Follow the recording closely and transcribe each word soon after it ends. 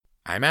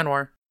I'm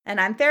Anwar. And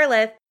I'm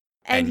Fairlith.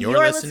 And you're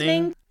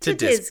listening to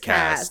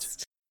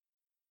Discast.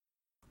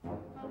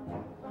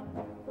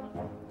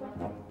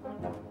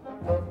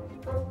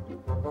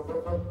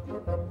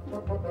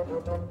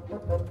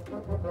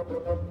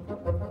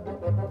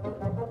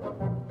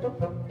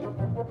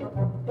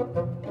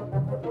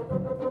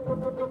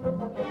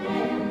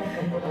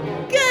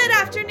 Good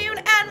afternoon,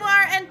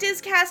 Anwar and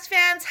Discast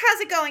fans.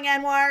 How's it going,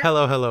 Anwar?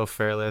 Hello,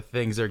 Fairlith.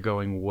 Things are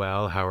going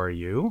well. How are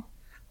you?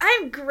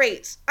 I'm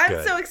great. I'm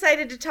Good. so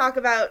excited to talk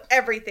about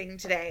everything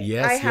today.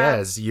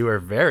 Yes. You are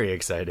very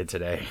excited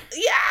today.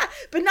 Yeah,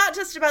 but not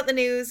just about the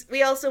news.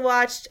 We also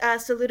watched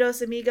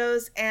Saludos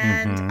Amigos,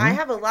 and I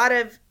have a lot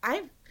of...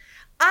 I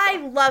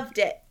loved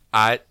it.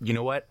 You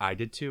know what? I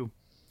did too.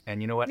 And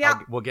you know what?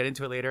 Yeah. We'll get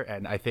into it later.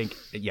 And I think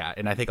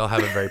I'll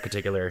have a very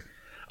particular...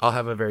 I'll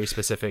have a very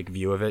specific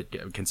view of it,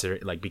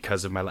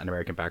 because of my Latin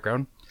American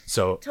background.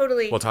 So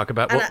Totally. We'll talk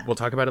about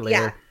it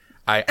later. Yeah.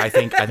 I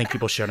think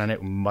people shit on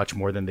it much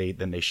more than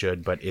they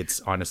should, but it's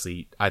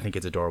honestly, I think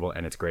it's adorable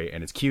and it's great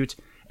and it's cute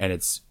and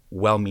it's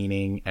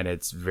well-meaning and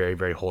it's very,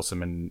 very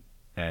wholesome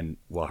and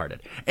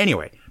well-hearted.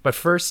 Anyway, but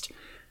first,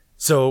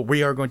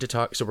 we're going to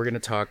talk. We're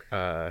going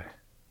to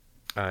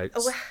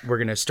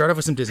start off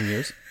with some Disney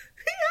news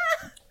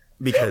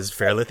because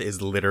Fairlith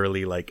is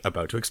literally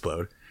about to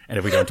explode. And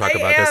if we don't talk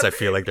about this, I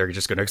feel like they're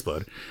just going to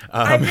explode.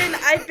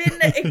 I've been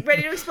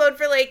ready to explode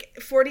for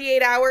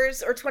 48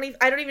 hours or 20.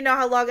 I don't even know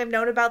how long I've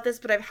known about this,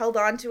 but I've held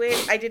on to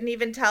it. I didn't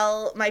even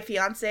tell my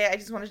fiance. I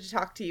just wanted to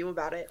talk to you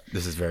about it.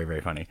 This is very,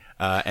 very funny.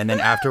 And then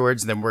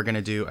afterwards, we're going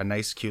to do a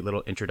nice, cute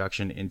little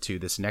introduction into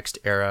this next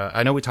era.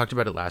 I know we talked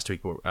about it last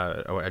week, but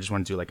I just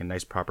want to do a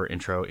nice, proper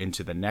intro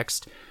into the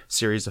next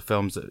series of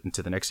films,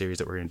 into the next series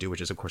that we're going to do,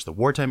 which is, of course, the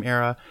wartime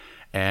era.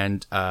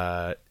 And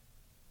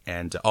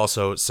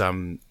also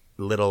some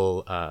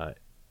little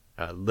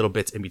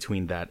bits in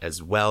between that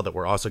as well that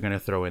we're also going to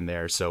throw in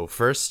there. So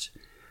first,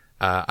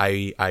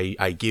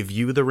 I give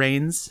you the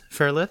reins,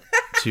 Fairlith,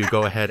 to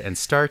go ahead and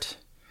start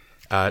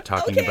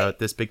talking about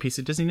this big piece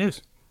of Disney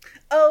news.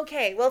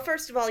 Okay. Well,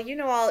 first of all, you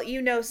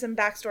know some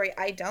backstory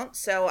I don't,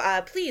 so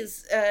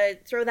please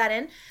throw that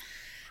in.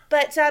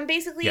 But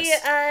basically,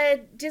 Yes.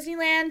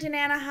 Disneyland in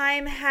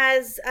Anaheim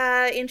has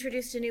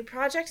introduced a new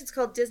project. It's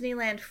called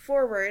Disneyland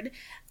Forward.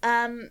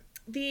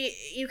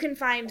 You can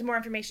find more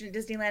information at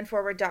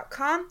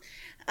DisneylandForward.com.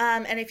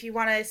 And if you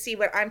want to see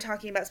what I'm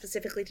talking about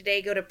specifically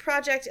today, go to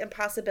Project and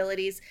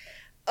Possibilities.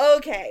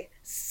 Okay,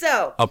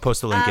 so I'll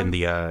post the link in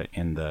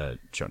the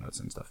show notes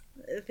and stuff.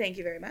 Thank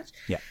you very much.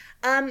 Yeah.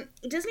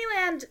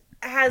 Disneyland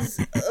has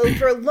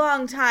for a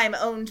long time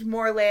owned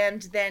more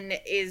land than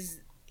is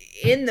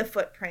in the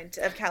footprint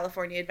of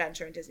California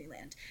Adventure and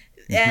Disneyland.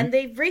 And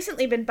they've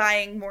recently been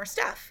buying more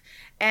stuff.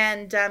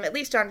 And at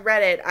least on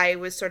Reddit, I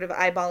was sort of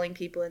eyeballing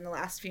people in the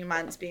last few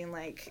months being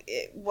like,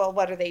 well,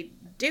 what are they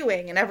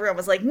doing? And everyone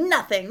was like,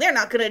 nothing. They're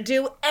not going to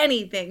do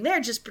anything.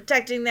 They're just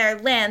protecting their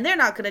land. They're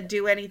not going to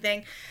do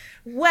anything.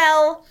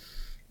 Well,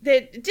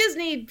 the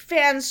Disney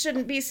fans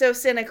shouldn't be so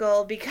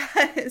cynical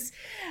because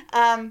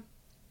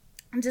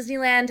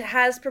Disneyland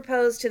has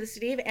proposed to the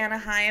city of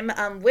Anaheim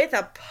with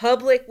a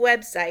public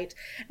website,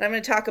 and I'm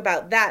going to talk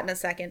about that in a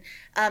second,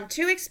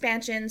 2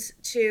 expansions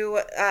to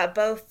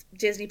both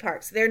Disney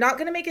parks. They're not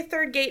going to make a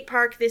third gate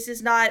park. This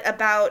is not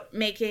about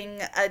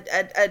making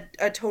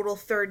a total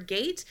third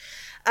gate.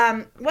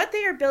 What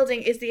they are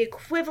building is the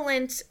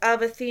equivalent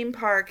of a theme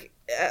park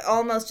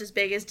almost as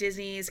big as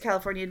Disney's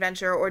California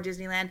Adventure or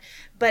Disneyland,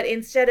 but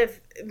instead of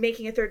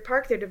making a third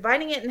park, they're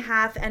dividing it in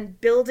half and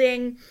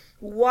building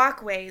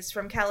walkways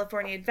from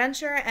California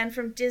Adventure and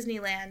from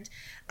Disneyland,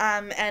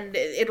 and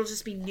it'll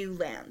just be new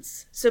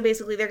lands. So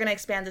basically, they're going to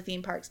expand the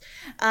theme parks.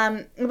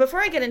 Before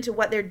I get into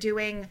what they're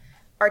doing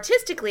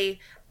artistically,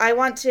 I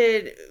want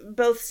to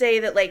both say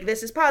that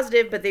this is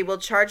positive, but they will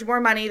charge more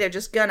money. They're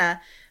just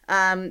gonna.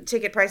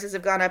 Ticket prices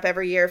have gone up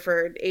every year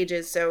for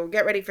ages, so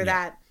get ready for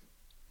that.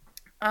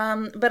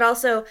 But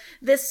also,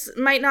 this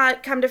might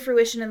not come to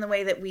fruition in the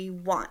way that we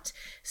want.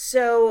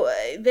 So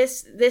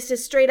this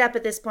is straight up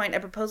at this point a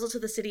proposal to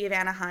the city of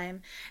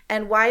Anaheim,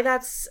 and why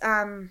that's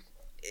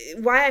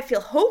why I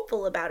feel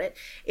hopeful about it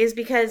is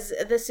because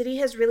the city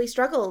has really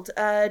struggled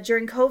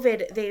during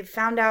COVID. They've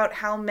found out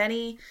how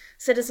many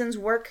citizens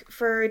work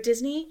for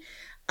Disney.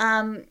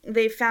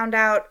 They found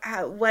out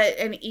what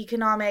an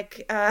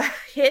economic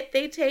hit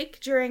they take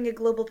during a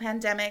global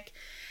pandemic.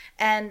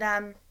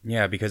 And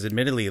yeah, because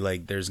admittedly,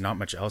 there's not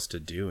much else to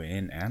do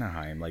in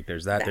Anaheim.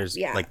 There's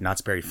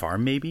Knott's Berry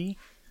Farm, maybe.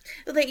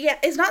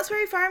 Is Knott's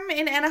Berry Farm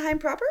in Anaheim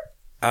proper?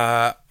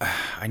 I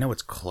know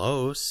it's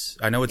close.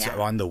 I know it's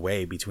on the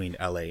way between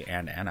LA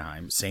and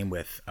Anaheim. Same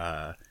with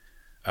their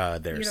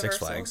Universal. Six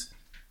Flags.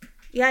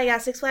 Yeah,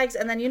 Six Flags,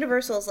 and then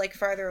Universal's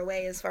farther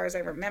away as far as I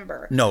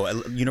remember. No,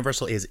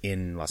 Universal is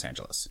in Los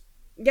Angeles.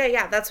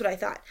 Yeah, that's what I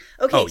thought.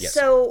 Okay, oh, yes.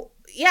 so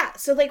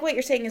what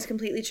you're saying is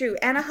completely true.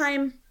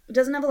 Anaheim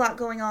doesn't have a lot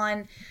going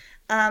on.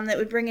 that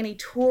would bring any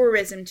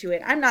tourism to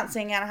it. I'm not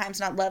saying Anaheim's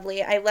not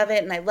lovely. I love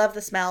it, and I love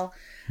the smell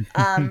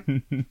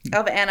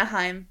of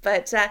Anaheim.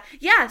 But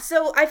yeah,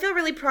 so I feel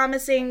really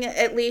promising,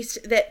 at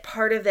least, that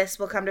part of this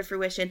will come to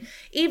fruition,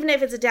 even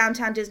if it's a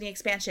downtown Disney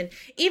expansion.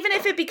 Even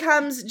if it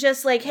becomes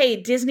just like, hey,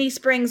 Disney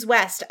Springs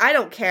West. I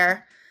don't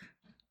care.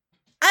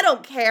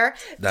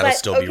 That'll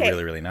still be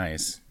really, really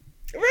nice.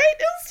 Right?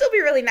 It'll still be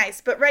really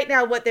nice. But right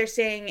now what they're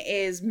saying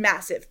is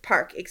massive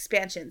park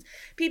expansions.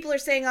 People are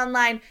saying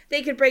online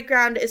they could break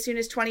ground as soon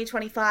as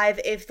 2025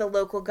 if the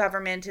local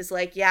government is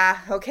like, yeah,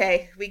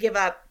 okay, we give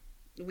up.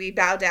 We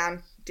bow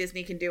down.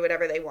 Disney can do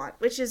whatever they want,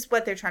 which is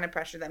what they're trying to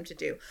pressure them to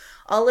do.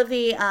 All of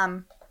the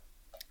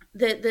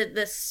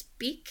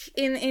speak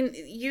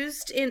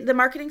used in the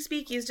marketing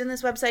speak used in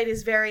this website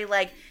is very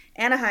like,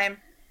 Anaheim,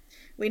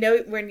 we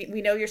know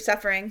you're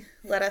suffering.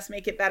 Let us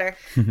make it better,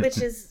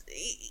 which is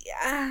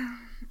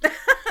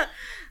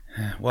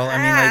well, I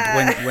mean,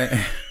 like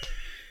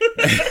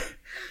when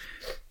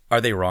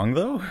are they wrong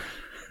though?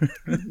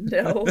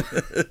 No.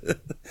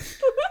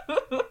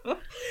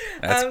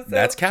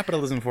 That's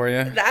capitalism for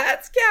you.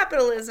 That's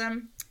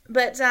capitalism.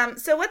 But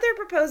so what they're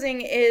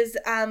proposing is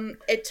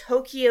a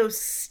Tokyo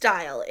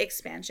style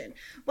expansion.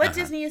 What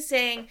Disney is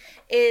saying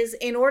is,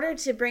 in order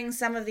to bring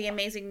some of the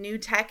amazing new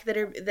tech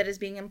that is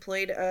being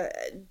employed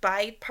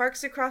by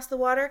parks across the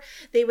water,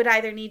 they would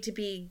either need to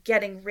be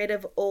getting rid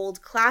of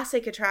old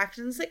classic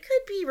attractions that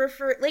could be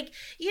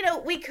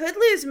we could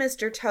lose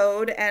Mr.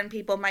 Toad and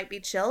people might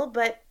be chill,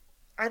 but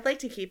I'd like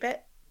to keep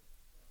it.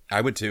 I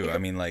would too. I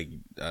mean, like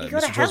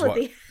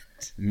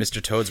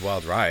Mr. Toad's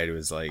Wild Ride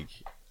was like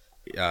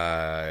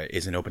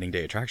is an opening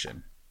day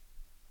attraction.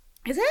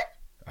 Is it?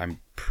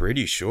 I'm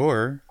pretty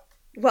sure.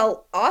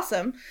 Well,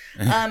 awesome.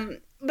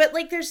 But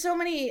like there's so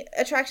many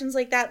attractions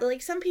like that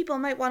like some people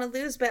might want to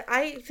lose, but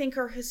I think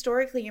are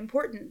historically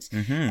important.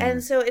 Mm-hmm.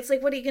 And so it's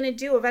like, what are you going to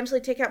do?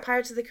 Eventually take out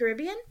Pirates of the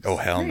Caribbean? Oh,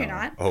 hell no. You're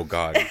not. Oh,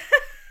 God.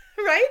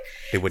 Right?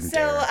 They wouldn't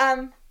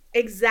dare.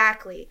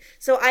 Exactly.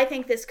 So I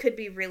think this could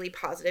be really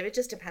positive. It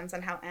just depends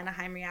on how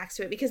Anaheim reacts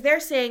to it, because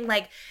they're saying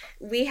like,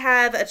 we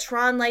have a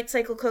Tron Light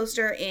Cycle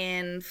coaster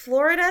in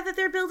Florida that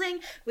they're building.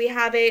 We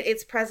have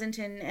it's present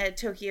in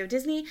Tokyo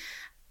Disney,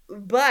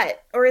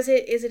 or is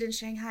it in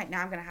Shanghai?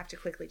 Now I'm going to have to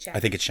quickly check. I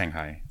think it's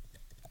Shanghai.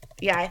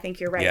 Yeah, I think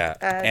you're right. Yeah.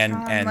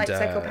 Tron Light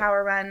Cycle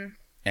Power Run.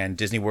 And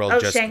Disney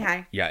World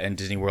Shanghai. Yeah, and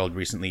Disney World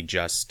recently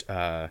just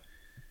I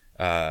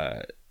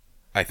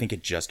think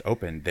it just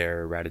opened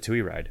their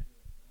Ratatouille ride.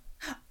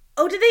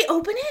 Oh, did they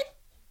open it?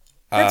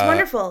 That's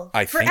wonderful.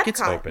 I think Epcot,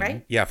 it's open.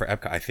 Right? Yeah, for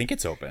Epcot. I think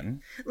it's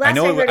open. Last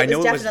I heard it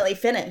was definitely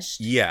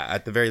finished. Yeah,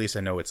 at the very least, I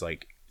know it's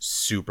like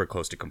super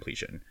close to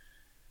completion.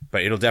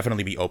 But it'll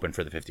definitely be open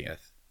for the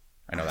 50th.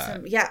 I know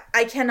that. Yeah,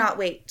 I cannot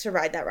wait to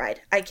ride that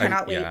ride. I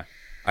cannot wait. Yeah.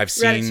 I've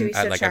seen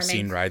I've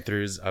seen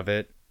ride-throughs of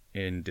it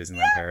in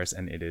Disneyland Paris,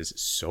 and it is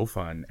so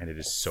fun and it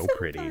is so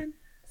pretty. Fun.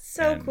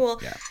 So cool.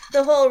 Yeah.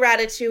 The whole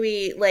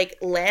Ratatouille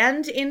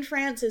land in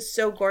France is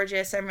so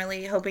gorgeous. I'm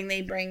really hoping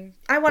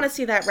I want to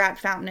see that rat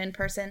fountain in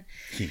person.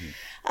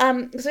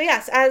 So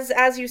yes,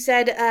 as you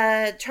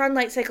said, Tron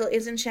Light Cycle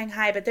is in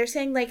Shanghai, but they're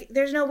saying like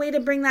there's no way to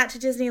bring that to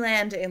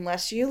Disneyland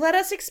unless you let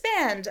us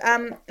expand.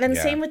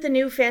 Same with the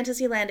new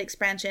Fantasyland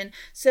expansion.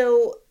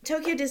 So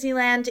Tokyo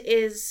Disneyland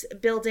is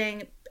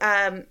building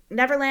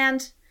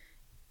Neverland,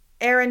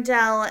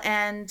 Arendelle,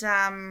 and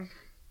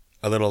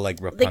a little like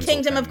Rapunzel the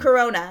Kingdom of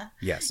Corona.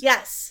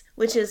 Yes,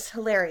 which is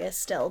hilarious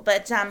still.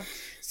 But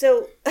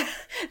so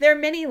they're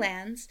mini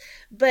lands.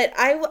 But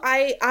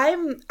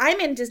I'm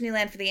in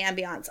Disneyland for the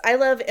ambiance. I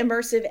love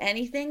immersive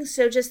anything.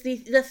 So just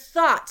the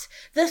thought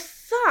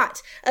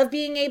of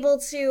being able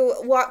to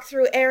walk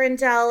through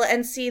Arendelle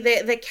and see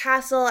the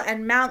castle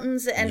and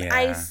mountains and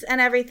ice and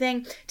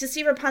everything, to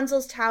see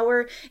Rapunzel's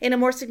tower in a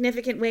more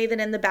significant way than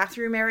in the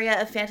bathroom area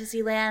of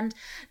Fantasyland,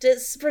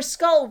 for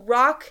Skull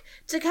Rock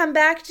to come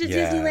back to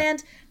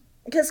Disneyland,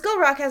 because Skull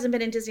Rock hasn't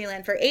been in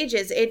Disneyland for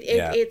ages.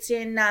 It's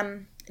in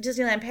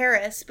Disneyland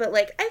Paris, but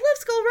like I love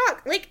Skull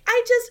Rock. Like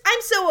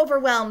I'm so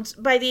overwhelmed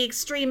by the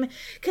extreme,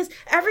 because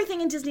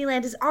everything in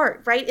Disneyland is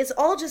art, right? It's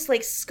all just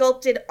like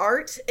sculpted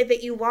art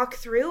that you walk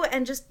through,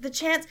 and just the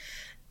chance,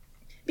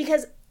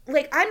 because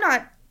like I'm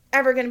not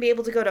ever going to be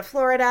able to go to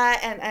Florida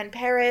and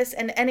Paris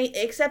and any,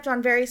 except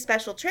on very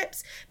special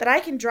trips, but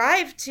I can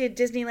drive to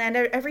Disneyland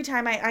every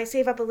time I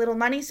save up a little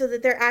money, so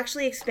that they're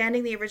actually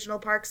expanding the original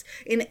parks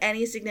in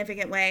any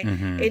significant way.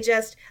 Mm-hmm. It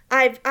just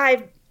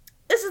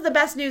this is the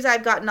best news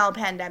I've gotten all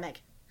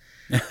pandemic.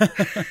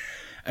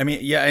 I mean,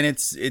 yeah, and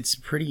it's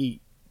pretty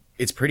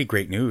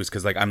great news,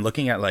 because like I'm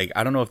looking at, like,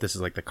 I don't know if this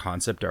is like the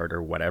concept art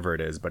or whatever it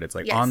is, but it's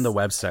like on the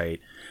website.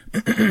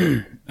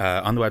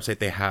 On the website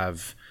they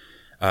have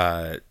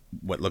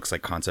what looks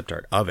like concept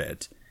art of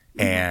it,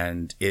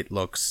 and it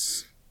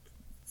looks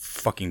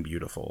fucking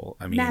beautiful.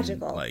 I mean,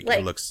 magical. Like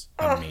it looks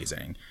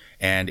amazing,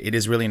 and it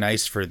is really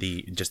nice for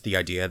the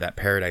idea that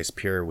Paradise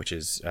Pier, which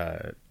is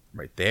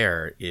right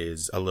there,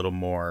 is a little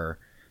more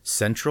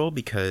central,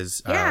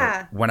 because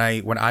when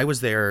I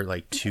was there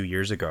like 2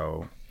 years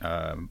ago,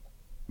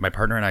 my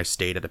partner and I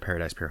stayed at the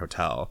Paradise Pier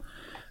Hotel,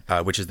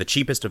 which is the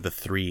cheapest of the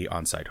 3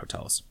 on-site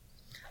hotels.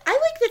 I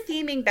like the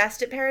theming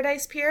best at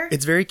Paradise Pier.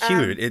 It's very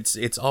cute.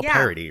 It's all yeah.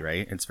 parody,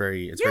 right? It's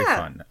very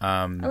fun.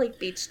 I like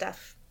beach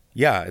stuff.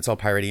 Yeah, it's all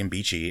piratey and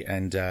beachy,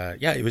 and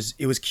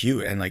it was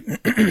cute. And like,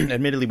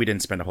 admittedly, we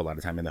didn't spend a whole lot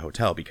of time in the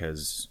hotel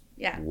because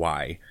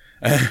why?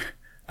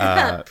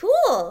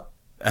 Pool.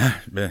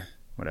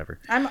 Whatever.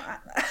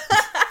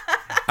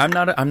 I'm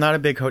not a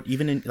big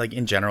even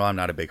in general, I'm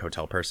not a big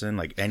hotel person.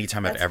 Like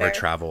anytime I've ever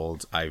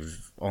traveled,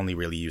 I've only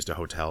really used a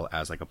hotel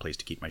as like a place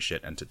to keep my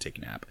shit and to take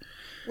a nap.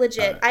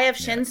 Legit. I have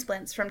shin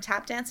splints from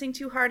tap dancing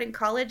too hard in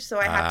college, so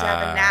I have to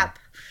have a nap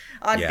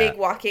on big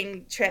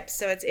walking trips.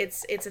 So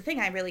it's a thing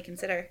I really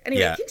consider.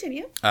 Anyway,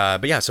 continue.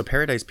 But yeah, so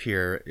Paradise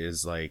Pier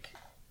is like,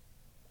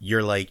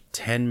 you're like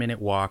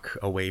 10-minute walk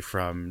away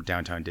from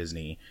downtown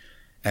Disney,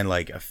 and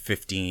like a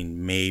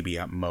 15, maybe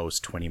at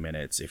most 20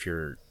 minutes if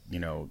you're,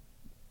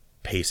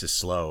 pace is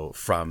slow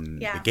from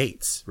the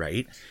gates,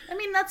 right? I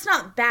mean, that's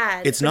not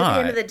bad. It's not. At the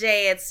end of the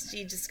day,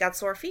 you just got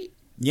sore feet.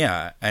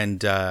 Yeah,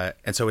 and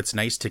so it's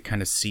nice to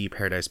kind of see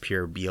Paradise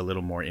Pier be a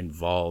little more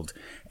involved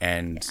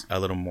and a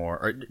little more,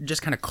 or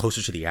just kind of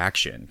closer to the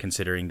action,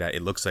 considering that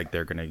it looks like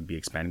they're going to be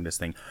expanding this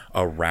thing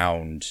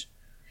around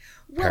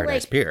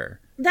Paradise Pier.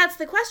 That's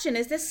the question.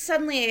 Is this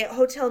suddenly a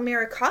Hotel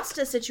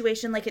Miracosta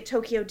situation like at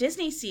Tokyo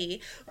Disney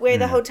Sea, where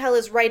the hotel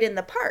is right in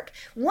the park?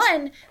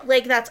 One,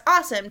 like, that's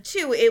awesome.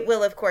 Two, it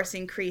will, of course,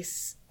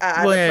 increase the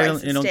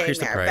price it'll increase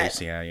the there, price.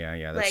 but,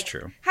 Yeah, that's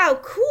true. How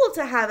cool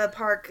to have a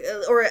park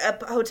or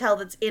a hotel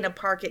that's in a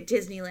park at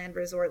Disneyland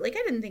Resort. Like,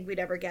 I didn't think we'd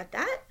ever get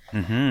that.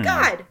 Mm-hmm.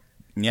 God.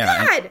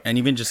 Yeah. God. And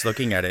even just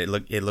looking at it,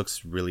 it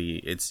looks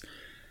really,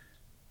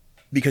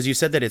 because you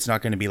said that it's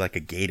not going to be like a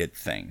gated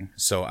thing.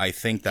 So I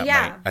think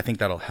I think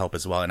that'll help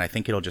as well. And I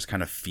think it'll just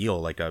kind of feel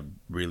like a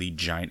really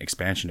giant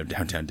expansion of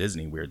downtown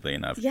Disney, weirdly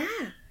enough. Yeah.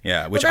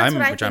 Yeah, which I'm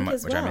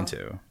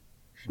into.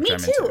 Me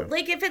too.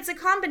 Like, if it's a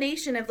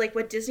combination of like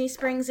what Disney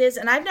Springs is,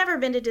 and I've never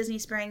been to Disney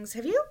Springs.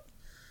 Have you?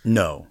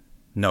 No,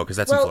 because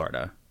that's in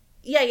Florida.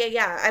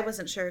 Yeah. I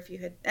wasn't sure if you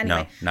had.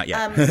 Anyway, no, not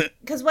yet.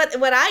 Because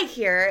what I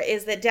hear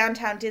is that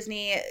downtown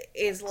Disney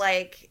is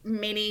like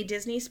mini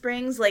Disney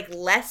Springs, like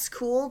less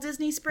cool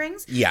Disney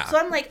Springs. Yeah. So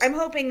I'm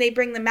hoping they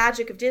bring the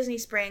magic of Disney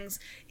Springs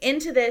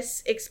into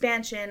this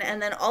expansion,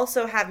 and then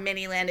also have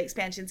mini land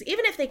expansions,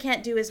 even if they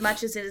can't do as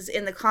much as is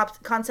in the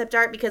concept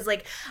art. Because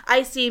like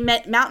I see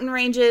mountain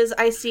ranges,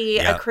 I see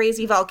a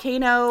crazy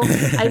volcano,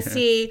 I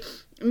see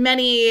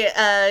many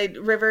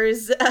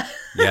rivers.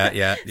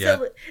 Yeah.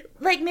 So,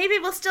 like, maybe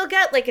we'll still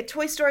get like a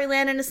Toy Story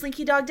Land and a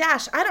Slinky Dog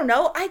Dash. I don't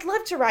know. I'd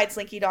love to ride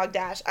Slinky Dog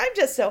Dash. I'm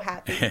just so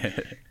happy.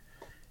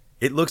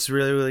 It looks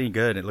really, really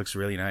good. It looks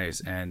really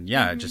nice, and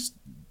just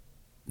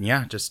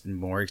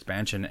more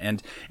expansion.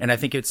 And I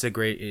think it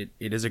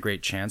is a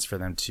great chance for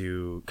them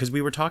to, because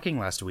we were talking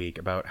last week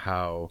about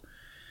how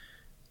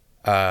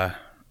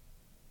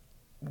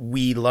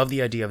we love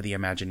the idea of the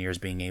Imagineers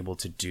being able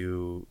to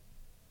do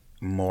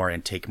more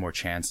and take more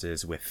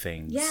chances with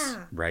things,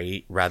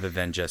 right? Rather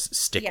than just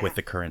stick with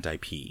the current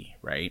IP,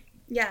 right?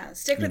 Yeah,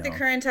 stick with the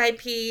current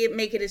IP,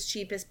 make it as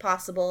cheap as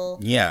possible.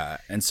 Yeah,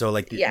 and so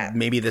like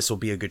maybe this will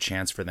be a good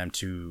chance for them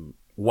to,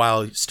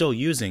 while still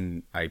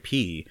using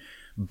IP,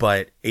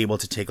 but able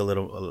to take a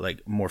little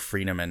like more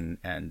freedom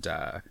and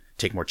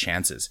take more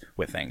chances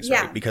with things,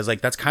 right? Because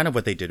like that's kind of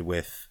what they did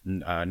with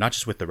not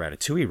just with the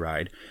Ratatouille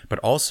ride, but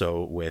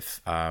also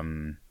with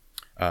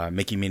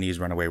Mickey Minnie's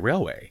Runaway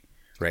Railway.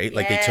 Right,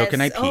 like they took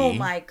an IP. Oh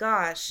my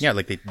gosh! Yeah,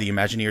 like the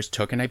Imagineers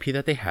took an IP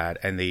that they had,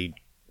 and they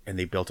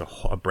built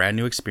a brand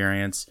new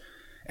experience,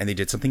 and they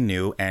did something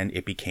new, and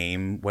it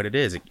became what it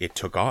is. It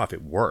took off.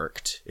 It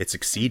worked. It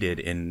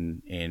succeeded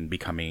in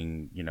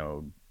becoming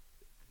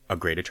a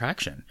great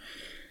attraction.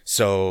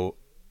 So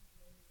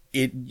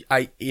it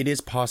is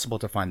possible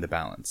to find the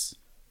balance.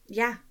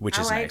 Yeah, which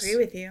is nice. I agree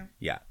with you.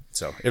 Yeah,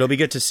 so it'll be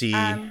good to see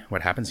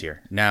what happens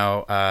here.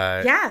 Now,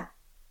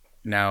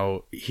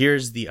 Now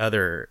here's the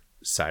other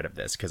side of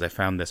this, because I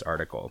found this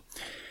article.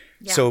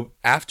 So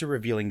after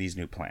revealing these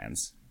new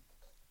plans,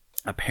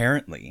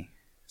 apparently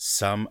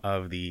some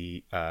of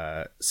the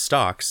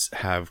stocks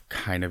have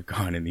kind of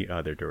gone in the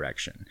other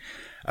direction.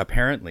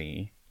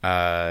 Apparently,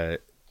 I'm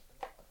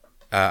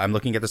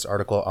looking at this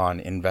article on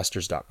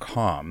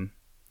investors.com.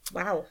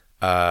 Wow.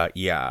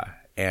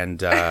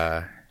 And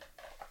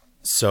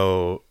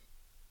so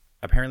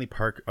apparently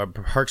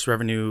Parks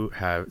revenue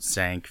have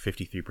sank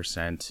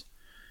 53%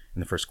 in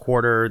the first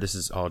quarter. This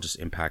is all just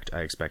impact, I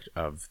expect,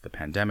 of the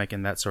pandemic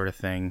and that sort of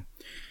thing.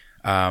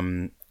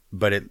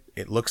 But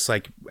it looks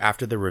like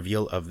after the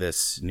reveal of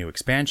this new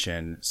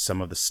expansion,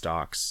 some of the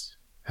stocks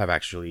have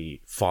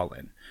actually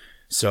fallen.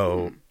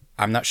 So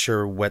I'm not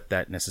sure what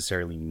that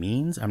necessarily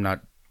means. I'm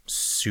not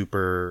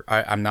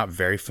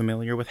very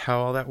familiar with how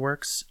all that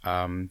works.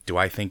 Do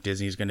I think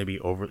Disney is going to be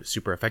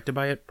super affected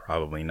by it?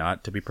 Probably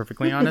not, to be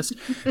perfectly honest.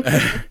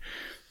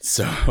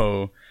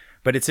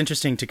 But it's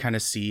interesting to kind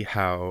of see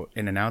how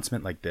an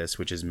announcement like this,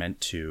 which is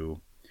meant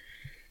to,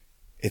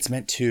 it's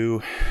meant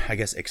to, I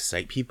guess,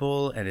 excite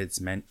people, and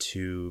it's meant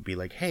to be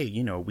like, hey,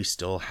 you know, we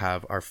still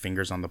have our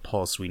fingers on the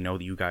pulse. We know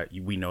that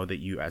we know that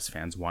you as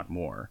fans want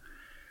more,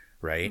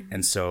 right? Mm-hmm.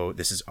 And so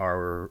this is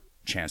our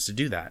chance to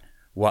do that.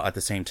 While at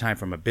the same time,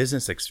 from a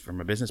business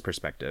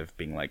perspective,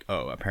 being like,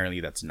 oh,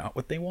 apparently that's not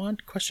what they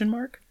want? ?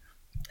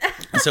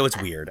 And so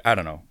it's weird. I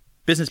don't know.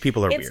 Business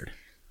people are weird.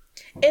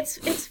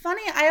 It's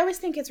funny. I always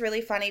think it's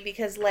really funny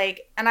because,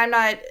 like, and I'm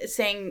not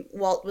saying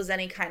Walt was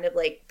any kind of,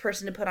 like,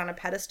 person to put on a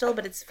pedestal,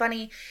 but it's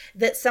funny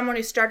that someone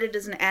who started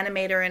as an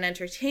animator and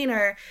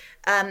entertainer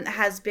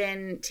has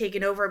been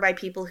taken over by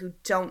people who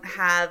don't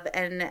have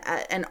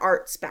an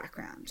arts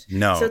background.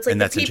 No, so it's like,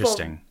 and that's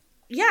interesting.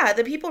 Yeah,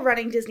 the people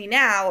running Disney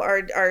now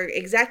are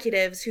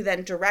executives who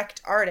then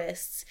direct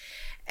artists.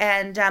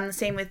 And the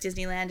same with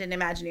Disneyland and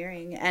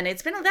Imagineering. And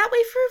it's been that way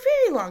for a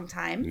very long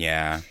time.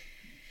 Yeah.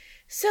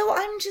 So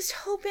I'm just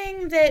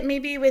hoping that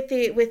maybe with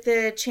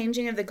the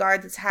changing of the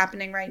guard that's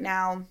happening right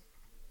now,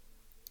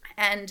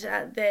 and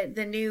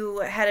the new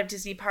head of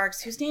Disney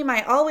Parks, whose name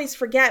I always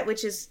forget,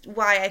 which is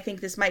why I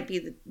think this might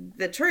be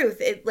the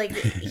truth.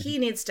 He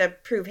needs to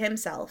prove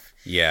himself.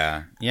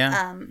 Yeah.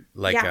 Yeah.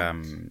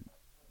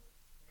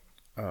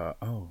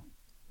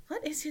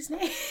 What is his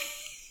name?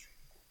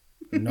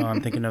 No,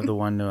 I'm thinking of the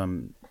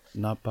one,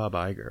 not Bob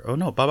Iger. Oh,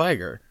 no, Bob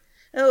Iger.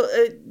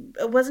 Oh,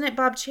 wasn't it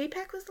Bob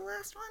Chapek was the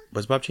last one?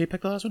 Was Bob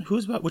Chapek the last one?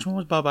 Which one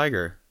was Bob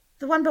Iger?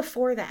 The one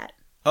before that.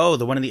 Oh,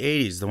 the one in the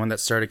 80s, the one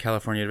that started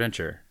California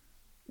Adventure.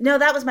 No,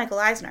 that was Michael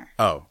Eisner.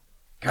 Oh.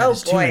 God,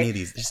 there's too many of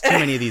these. There's too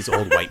many of these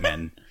old white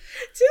men.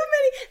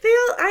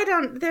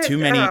 Too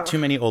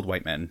many old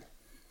white men.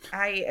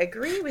 I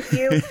agree with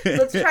you.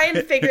 Let's try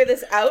and figure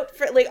this out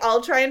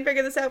I'll try and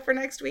figure this out for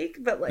next week,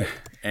 but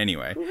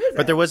anyway.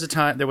 But there was a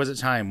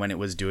time when it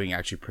was doing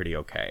actually pretty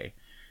okay.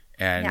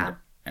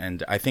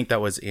 And I think that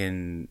was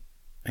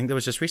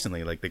just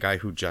recently, like the guy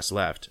who just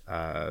left,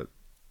 Michael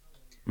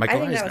Eisner. I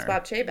think that was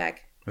Bob Chapek.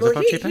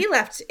 Chapek? He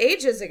left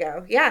ages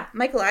ago. Yeah,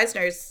 Michael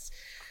Eisner's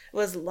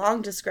was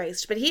long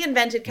disgraced, but he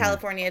invented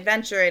California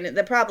Adventure, and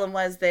the problem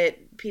was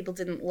that people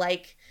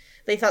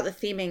they thought the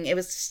theming, it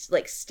was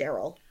like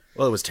sterile.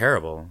 Well, it was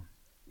terrible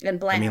and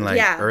bland. I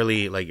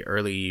mean,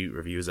 early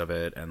reviews of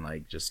it, and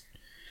just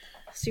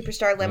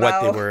Superstar Limo.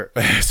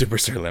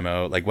 Superstar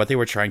Limo, what they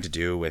were trying to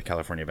do with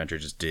California Adventure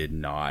just did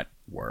not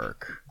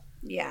work.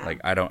 Yeah.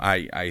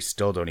 I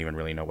still don't even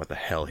really know what the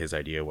hell his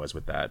idea was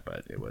with that,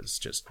 but it was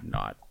just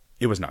not.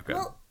 It was not good.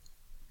 Well,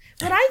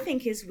 what I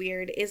think is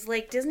weird is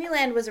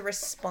Disneyland was a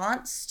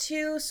response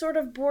to sort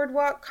of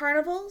boardwalk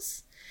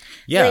carnivals.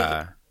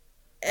 Yeah.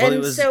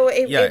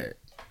 It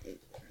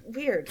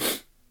weird.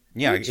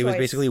 Yeah, it was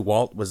basically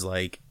Walt was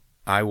like,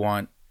 I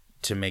want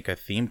to make a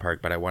theme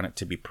park, but I want it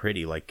to be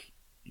pretty like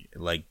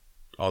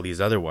all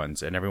these other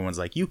ones. And everyone's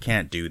like, you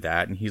can't do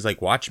that. And he's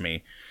like, watch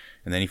me.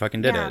 And then he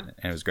fucking did it.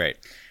 And it was great.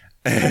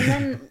 And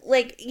then,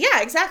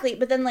 yeah, exactly.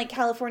 But then,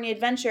 California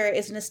Adventure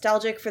is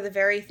nostalgic for the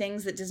very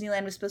things that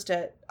Disneyland was supposed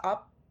to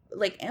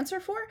answer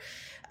for,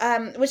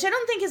 which I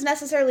don't think is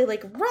necessarily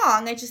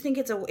wrong. I just think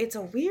it's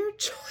a weird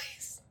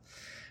choice.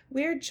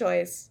 Weird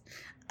choice.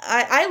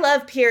 I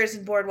love piers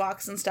and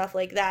boardwalks and stuff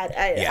like that.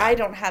 I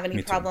don't have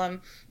any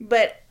problem,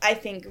 but I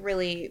think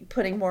really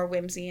putting more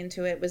whimsy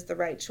into it was the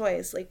right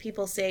choice.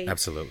 People say,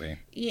 absolutely,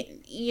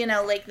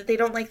 that they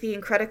don't like the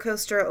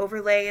Incredicoaster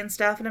overlay and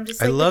stuff, and I'm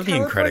just I love the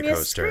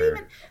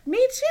Incredicoaster. Me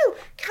too.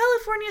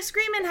 California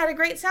Screamin' had a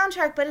great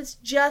soundtrack, but it's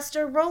just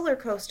a roller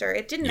coaster.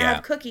 It didn't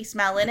have cookie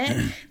smell in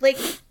it.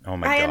 Oh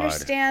my God. I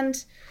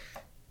understand.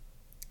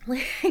 Those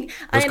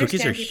I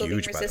cookies understand are people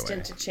huge, being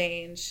resistant to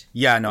change.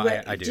 Yeah, no,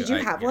 I do. Did you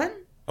have one?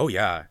 Oh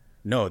yeah,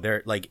 no,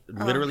 they're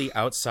literally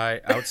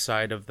outside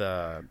of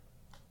the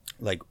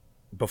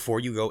before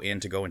you go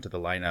into the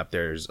lineup.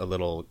 There's a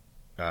little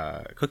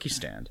cookie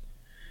stand,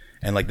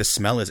 and the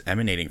smell is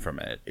emanating from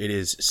it. It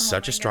is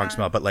such a strong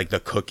smell. But the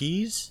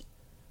cookies,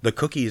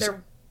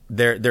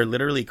 they're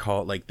literally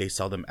called they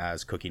sell them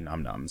as cookie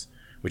num nums,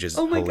 which is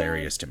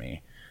hilarious to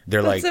me.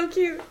 That's so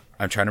cute.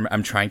 I'm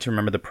trying to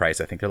remember the price.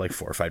 I think they're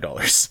 $4 or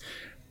 $5,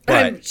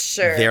 but I'm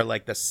sure they're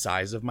the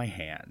size of my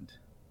hand.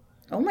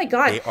 Oh my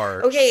God. They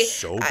are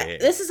so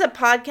big. This is a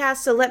podcast,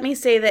 so let me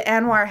say that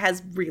Anwar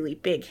has really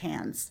big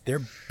hands.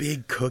 They're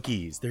big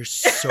cookies. They're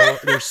such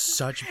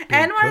big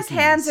Anwar's cookies.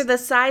 hands are the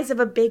size of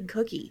a big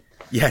cookie.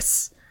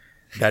 Yes.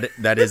 That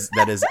is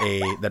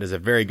a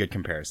very good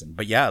comparison.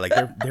 But yeah,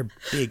 they're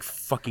big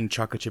fucking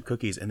chocolate chip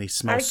cookies, and they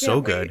smell so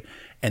good,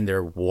 and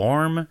they're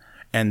warm,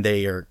 and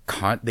they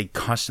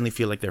constantly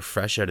feel like they're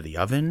fresh out of the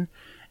oven.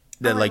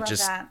 They're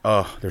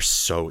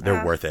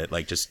they're worth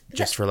it.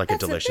 Just for a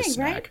delicious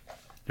snack. Right?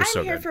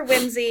 I'm here for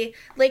whimsy.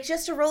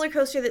 Just a roller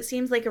coaster that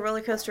seems like a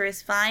roller coaster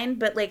is fine,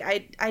 but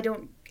I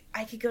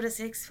could go to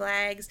Six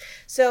Flags.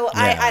 So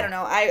yeah. I don't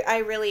know. I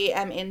really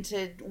am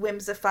into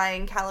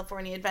whimsifying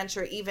California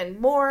Adventure even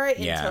more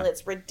until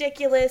it's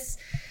ridiculous.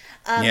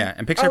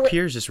 And Pixar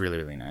Pier is just really,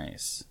 really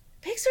nice.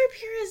 Pixar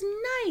Pier is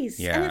nice.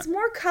 Yeah. And it's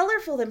more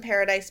colorful than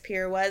Paradise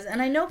Pier was.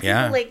 And I know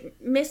people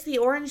miss the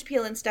orange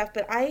peel and stuff,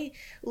 but I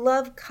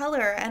love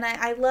color, and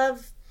I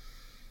love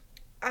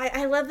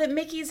I love that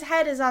Mickey's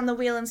head is on the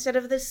wheel instead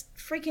of this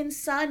freaking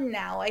sun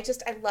now. I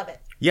love it.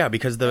 Yeah,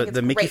 because the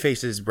Mickey great.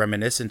 face is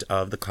reminiscent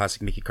of the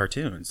classic Mickey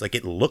cartoons. Like,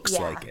 it looks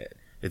Yeah. like it.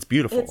 It's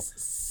beautiful. It's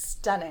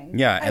stunning.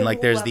 Yeah, and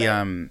like there's love the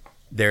it.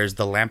 there's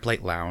the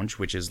Lamplight Lounge,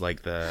 which is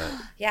like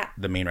Yeah.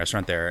 the main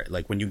restaurant there.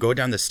 Like, when you go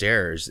down the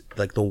stairs,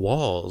 like, the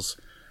walls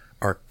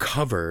are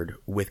covered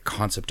with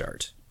concept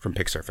art from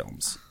Pixar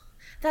films.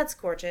 That's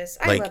gorgeous.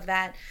 I Like, love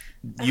that.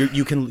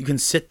 You can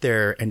sit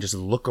there and just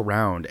look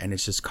around, and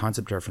it's just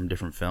concept art from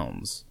different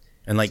films.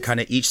 And like, kind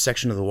of each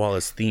section of the wall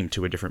is themed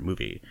to a different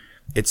movie.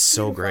 It's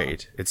so Beautiful.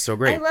 great. It's so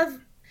great. I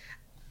love.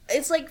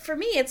 It's like, for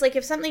me, it's like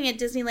if something at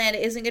Disneyland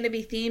isn't going to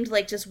be themed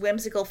like just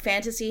whimsical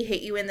fantasy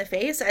hit you in the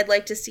face, I'd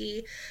like to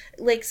see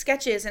like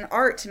sketches and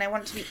art, and I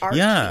want it to be art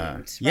Yeah,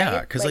 themed. yeah,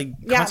 right? because like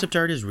concept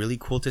art is really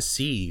cool to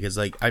see. Because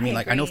like, I mean,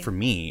 like, I know agree. for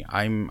me,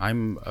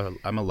 I'm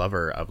a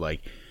lover of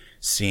like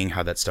seeing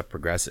how that stuff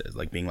progresses.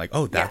 Like, being like,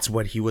 oh, that's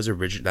what he was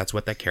that's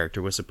what that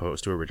character was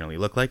supposed to originally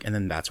look like, and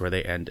then that's where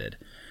they ended,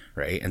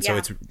 right? And so Yeah.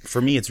 it's, for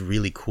me, it's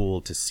really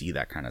cool to see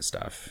that kind of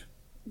stuff.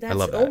 That's,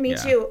 love Oh, that, me yeah.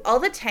 too. All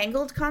the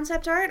Tangled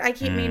concept art, I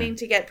keep meaning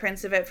to get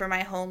prints of it for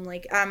my home.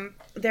 Like,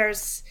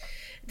 there's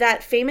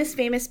that famous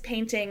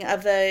painting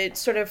of the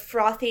sort of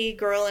frothy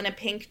girl in a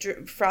pink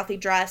frothy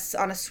dress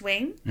on a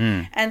swing.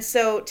 And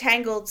so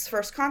Tangled's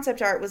first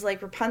concept art was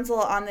like Rapunzel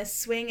on this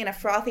swing in a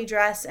frothy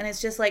dress, and it's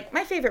just like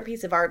my favorite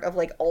piece of art of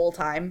like all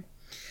time.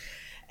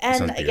 And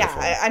Sounds yeah,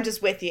 beautiful. I'm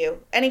just with you.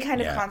 Any kind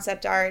of Yeah.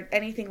 concept art,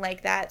 anything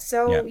like that.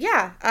 So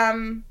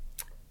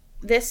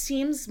this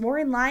seems more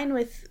in line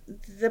with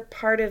the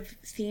part of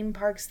theme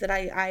parks that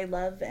I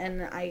love,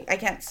 and I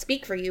can't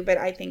speak for you, but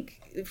I think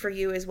for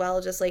you as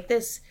well, just like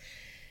this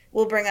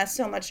will bring us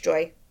so much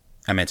joy.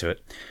 I'm into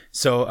it.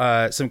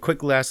 So some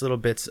quick last little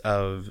bits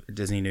of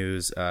Disney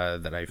news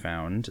that I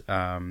found.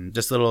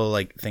 Just little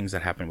like things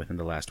that happened within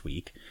the last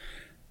week.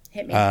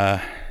 Hit me.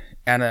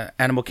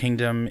 Animal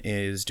Kingdom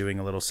is doing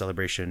a little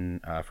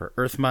celebration for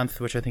Earth Month,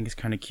 which I think is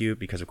kind of cute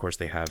because, of course,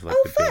 they have like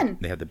fun.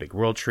 they have the big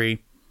world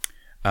tree.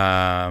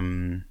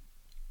 The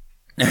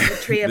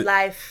Tree of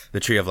Life. The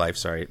Tree of Life,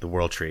 sorry, the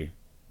World Tree.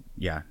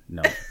 Yeah,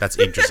 no, that's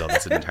Yggdrasil.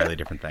 That's an entirely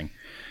different thing.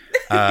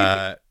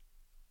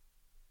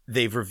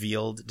 They've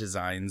revealed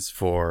designs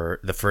for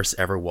the first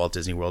ever Walt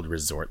Disney World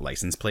Resort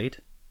license plate.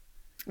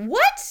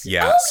 What?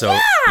 Yeah, Oh,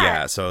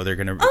 yeah. so they're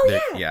gonna,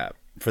 Oh, yeah,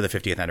 for the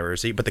 50th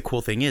anniversary. But the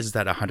cool thing is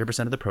that 100%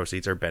 of the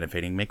proceeds are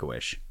benefiting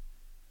Make-A-Wish.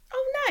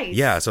 Oh, nice.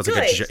 Yeah, so Good.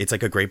 it's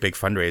like a great big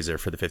fundraiser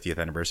for the 50th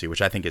anniversary,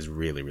 which I think is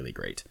really, really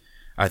great.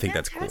 I think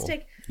that's cool.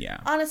 Fantastic. Yeah.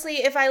 Honestly,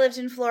 if I lived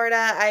in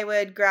Florida, I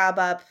would grab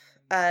up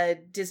a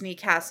Disney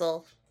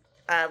Castle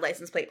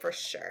license plate for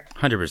sure.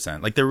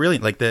 100%. Like, they're really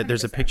like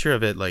there's a picture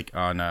of it like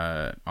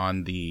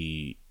on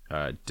the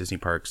Disney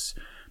Parks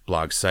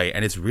blog site,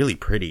 and it's really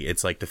pretty.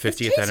 It's like the 50th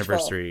tasteful.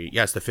 anniversary.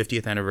 Yeah, it's the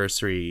 50th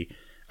anniversary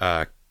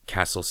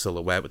castle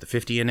silhouette with the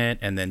 50 in it,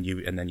 and then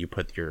you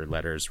put your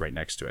letters right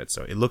next to it.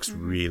 So it looks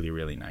really,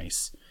 really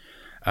nice.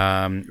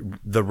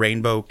 The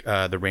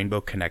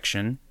Rainbow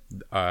Connection,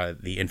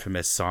 the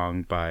infamous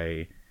song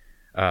by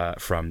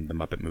from the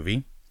Muppet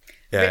movie.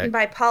 Written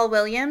by Paul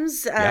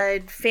Williams,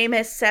 Yep.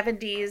 famous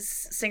 70s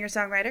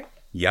singer-songwriter.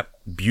 Yep,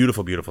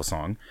 beautiful, beautiful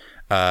song.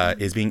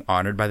 Is being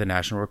honored by the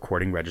National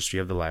Recording Registry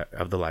of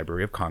the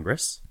Library of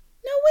Congress.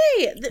 No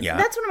way! Yeah.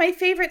 That's one of my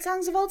favorite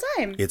songs of all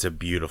time. It's a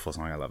beautiful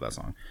song. I love that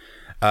song.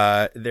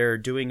 They're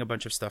doing a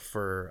bunch of stuff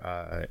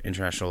for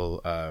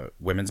International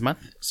Women's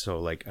Month. So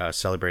like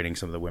celebrating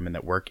some of the women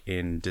that work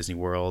in Disney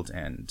World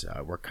and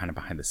work kind of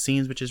behind the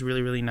scenes, which is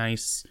really, really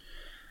nice.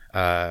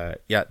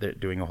 They're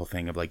doing a whole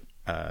thing of like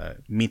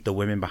meet the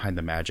women behind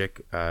the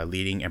magic,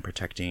 leading and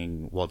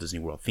protecting Walt Disney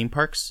World theme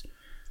parks.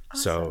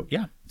 Awesome. So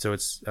yeah, so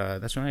it's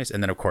that's really nice.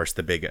 And then of course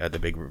the big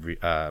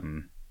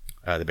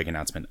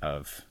announcement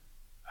of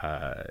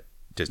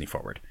Disney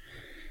Forward.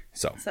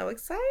 So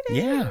exciting.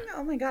 Yeah.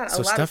 Oh my god, so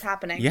a lot stuff, is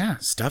happening. Yeah,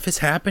 stuff is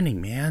happening,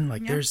 man.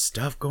 Like there's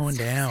stuff going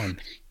down.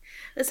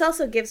 This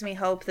also gives me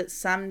hope that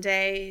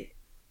someday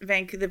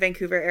the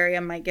Vancouver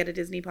area might get a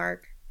Disney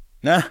park.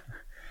 Nah,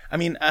 I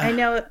mean, I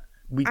know.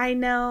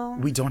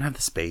 we don't have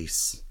the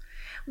space.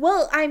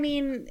 Well, I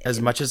mean, As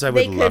much as I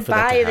would love for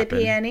that to they could buy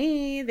happen. the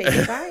PNE. They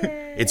could buy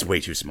it. It's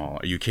way too small.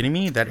 Are you kidding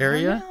me? That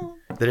area? know.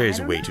 That area I is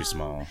don't way know. too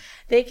small.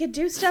 They could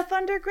do stuff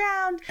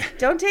underground.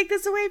 Don't take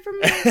this away from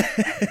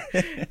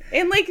me.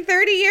 In like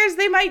 30 years,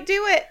 they might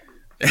do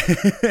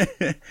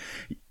it.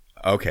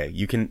 Okay,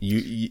 you can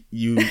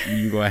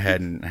you go ahead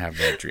and have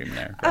that dream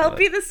there. I'll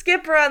be the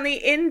skipper on the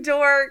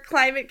indoor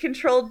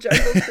climate-controlled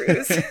jungle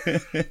cruise.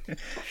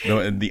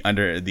 No, the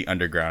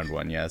underground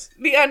one, yes.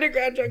 The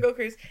underground jungle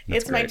cruise.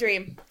 It's my great.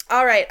 dream.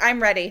 All right,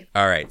 I'm ready.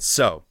 All right,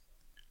 so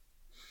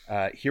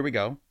here we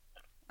go.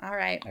 All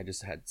right. I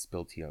just had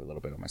spilled tea a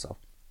little bit on myself.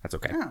 That's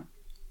okay.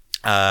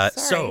 Oh.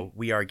 So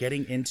we are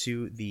getting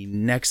into the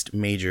next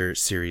major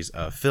series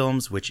of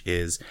films, which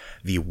is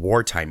the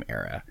wartime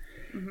era.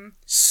 Mm-hmm.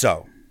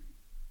 So,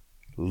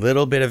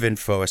 little bit of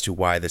info as to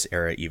why this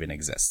era even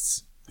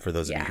exists, for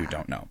those of you who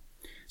don't know.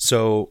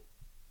 So,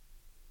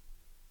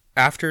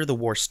 after the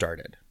war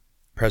started,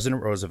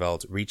 President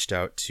Roosevelt reached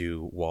out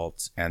to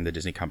Walt and the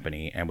Disney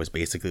Company and was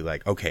basically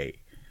like, okay,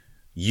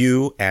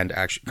 you and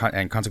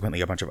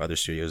consequently a bunch of other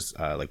studios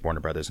like Warner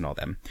Brothers and all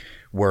them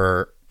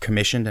were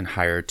commissioned and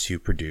hired to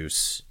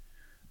produce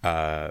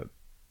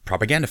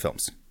propaganda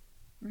films.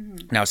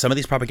 Mm-hmm. Now, some of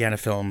these propaganda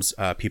films,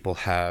 people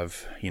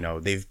have,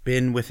 they've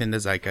been within the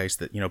zeitgeist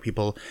that,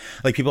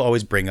 people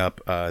always bring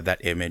up that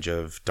image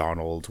of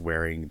Donald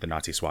wearing the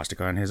Nazi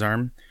swastika on his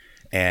arm.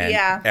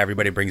 And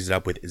everybody brings it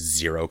up with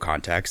zero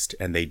context,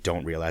 and they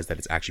don't realize that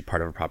it's actually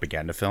part of a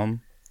propaganda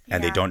film.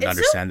 And they don't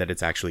understand that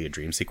it's actually a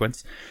dream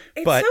sequence.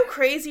 It's so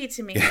crazy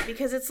to me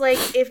because it's like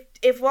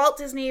if Walt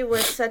Disney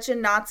was such a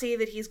Nazi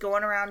that he's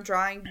going around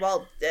drawing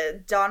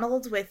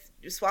Donald with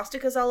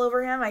swastikas all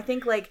over him, I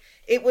think like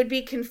it would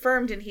be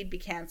confirmed and he'd be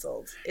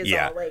canceled.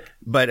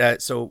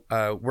 But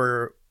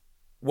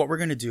what we're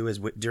going to do is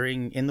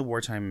in the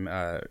wartime,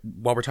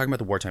 while we're talking about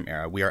the wartime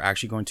era, we are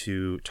actually going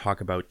to talk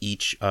about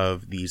each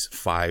of these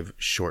 5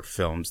 short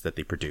films that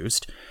they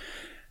produced.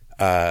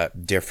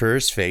 Der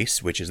Fuhrer's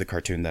Face, which is the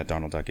cartoon that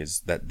Donald Duck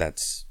is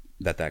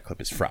that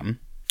clip is from.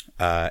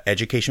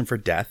 Education for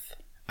Death,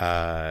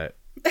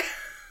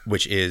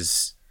 which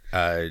is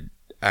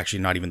actually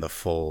not even the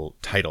full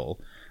title.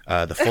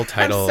 The full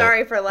title. I'm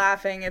sorry for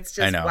laughing. It's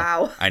just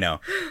wow. I know.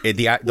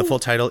 The full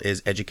title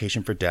is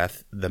Education for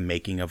Death: The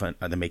Making of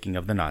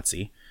the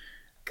Nazi.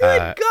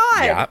 Good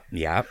God.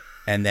 Yeah.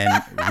 And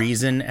then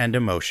Reason and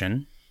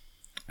Emotion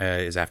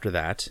is after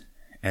that,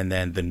 and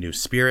then The New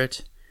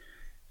Spirit.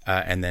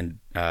 And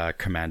then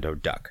Commando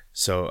Duck.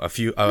 So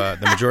the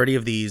majority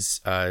of these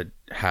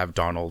have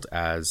Donald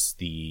as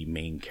the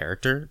main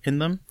character in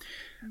them,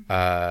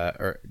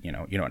 or you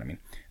know what I mean.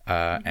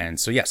 And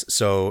so yes,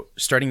 so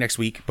starting next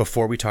week,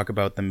 before we talk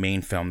about the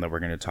main film that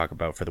we're going to talk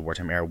about for the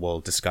wartime era, we'll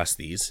discuss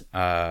these.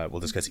 We'll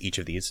discuss each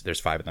of these.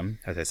 There's 5 of them,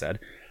 as I said.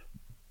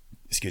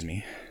 Excuse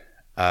me.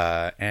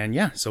 And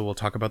yeah, so we'll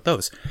talk about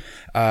those.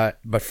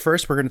 But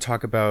first, we're going to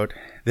talk about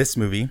this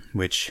movie,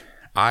 which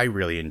I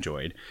really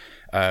enjoyed.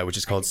 Which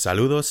is called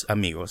Saludos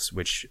Amigos,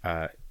 which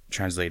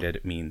translated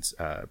means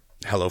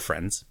hello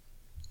friends.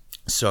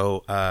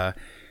 So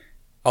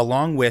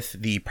along with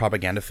the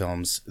propaganda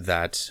films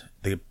that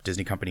the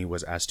Disney Company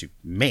was asked to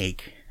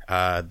make,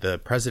 the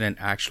president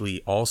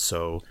actually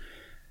also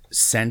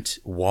sent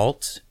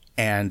Walt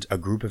and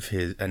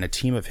a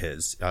team of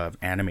his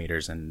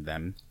animators and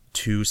them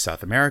to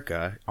South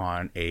America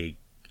on a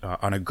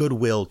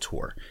goodwill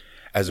tour.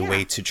 As a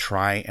way to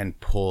try and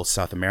pull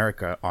South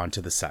America onto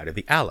the side of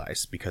the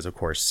Allies. Because, of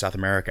course, South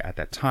America at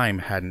that time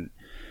hadn't,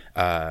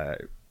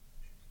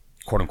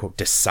 quote-unquote,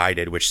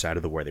 decided which side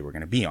of the war they were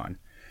going to be on.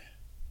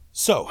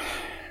 So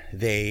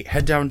they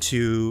head down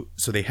to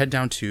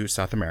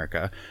South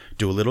America,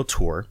 do a little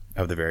tour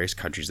of the various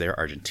countries there.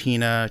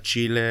 Argentina,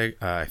 Chile,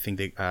 I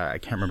think I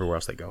can't remember where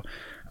else they go.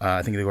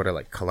 I think they go to,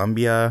 like,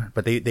 Colombia.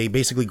 But they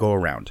basically go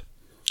around.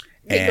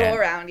 They go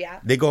around, yeah.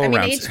 They go around.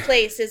 I mean,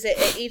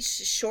 each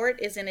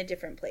short is in a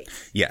different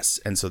place. Yes,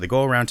 and so they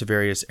go around to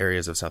various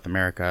areas of South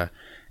America,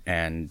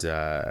 and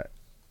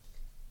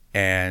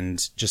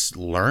just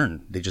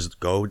learn. They just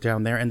go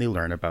down there and they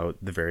learn about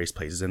the various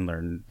places and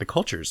learn the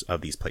cultures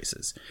of these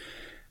places.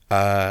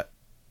 Now,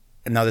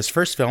 this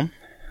first film.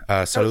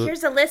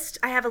 Here's a list.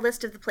 I have a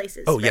list of the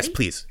places. Oh, ready? Yes,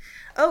 please.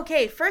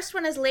 Okay, first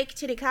one is Lake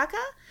Titicaca.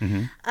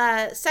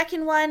 Mm-hmm.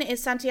 Second one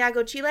is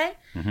Santiago, Chile.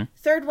 Mm-hmm.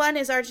 Third one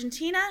is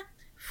Argentina.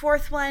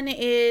 Fourth one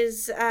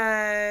is Rio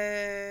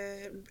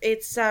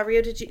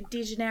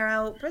de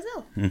Janeiro,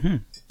 Brazil. Mm-hmm.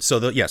 So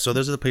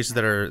those are the places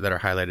that are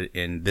highlighted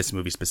in this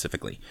movie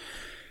specifically.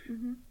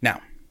 Mm-hmm.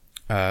 Now,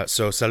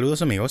 so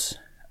Saludos Amigos,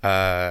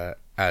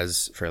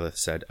 as Fairlith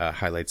said,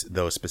 highlights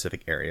those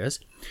specific areas.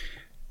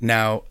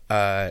 Now,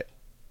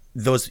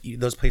 those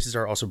places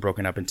are also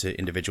broken up into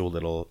individual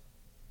little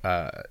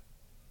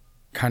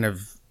kind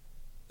of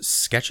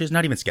sketches.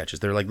 Not even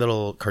sketches; they're like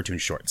little cartoon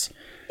shorts.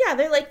 Yeah,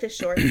 they're like the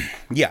shorts.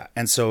 Yeah,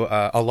 and so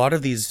a lot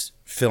of these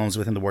films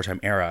within the wartime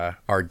era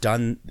are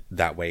done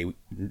that way.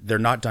 They're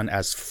not done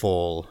as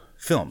full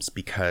films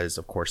because,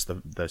 of course,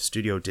 the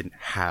studio didn't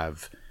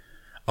have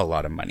a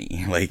lot of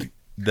money. Like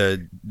the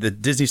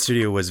Disney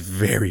studio was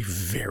very,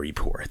 very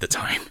poor at the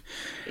time.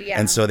 Yeah.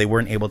 And so they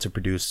weren't able to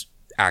produce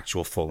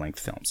actual full-length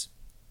films.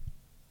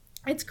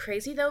 It's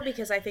crazy, though,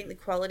 because I think the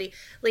quality...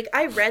 Like,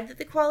 I read that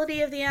the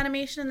quality of the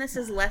animation in this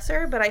is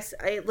lesser, but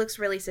it looks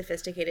really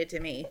sophisticated to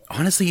me.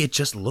 Honestly, it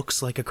just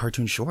looks like a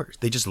cartoon short.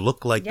 They just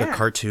look like the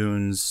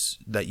cartoons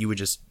that you would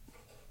just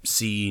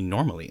see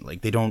normally.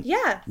 Like, they don't...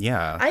 Yeah.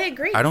 Yeah. I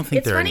agree. I don't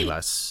think they're any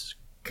less...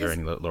 They're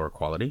any lower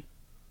quality.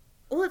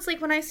 Well, it's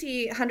like when I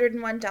see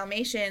 101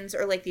 Dalmatians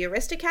or, like, the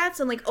Aristocats,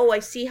 I'm like, oh, I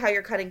see how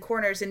you're cutting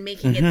corners and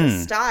making it the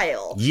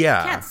style.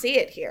 Yeah. I can't see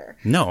it here.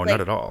 No, like,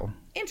 not at all.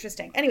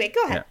 Interesting. Anyway,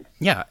 go ahead.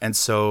 Yeah. And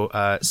so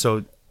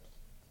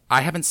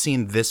I haven't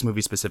seen this movie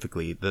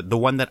specifically. The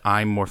one that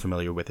I'm more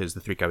familiar with is the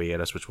Three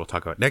Caballeros, which we'll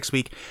talk about next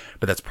week.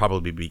 But that's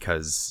probably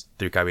because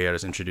Three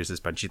Caballeros introduces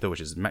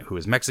Panchito, who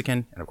is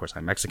Mexican, and of course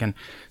I'm Mexican.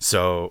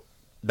 So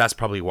that's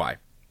probably why.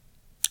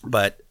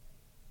 But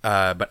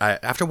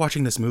after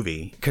watching this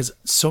movie, because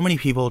so many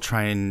people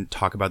try and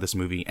talk about this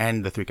movie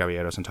and the Three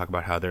Caballeros and talk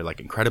about how they're like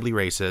incredibly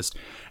racist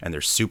and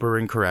they're super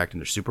incorrect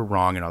and they're super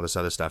wrong and all this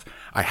other stuff.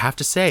 I have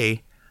to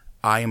say,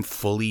 I am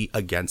fully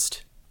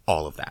against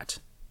all of that.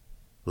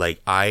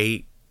 Like,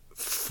 I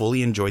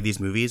fully enjoyed these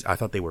movies. I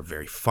thought they were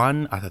very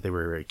fun. I thought they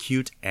were very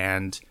cute.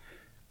 And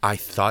I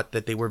thought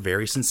that they were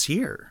very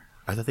sincere.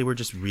 I thought they were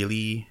just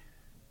really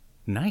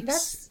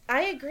nice.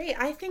 I agree.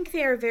 I think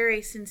they are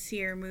very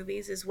sincere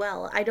movies as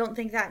well. I don't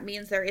think that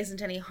means there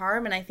isn't any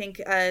harm. And I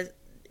think, I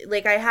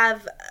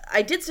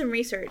did some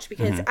research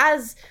because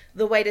as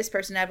the whitest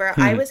person ever,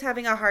 I was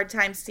having a hard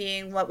time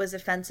seeing what was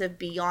offensive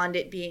beyond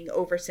it being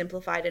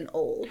oversimplified and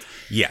old.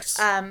 Yes.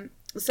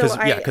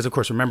 Because of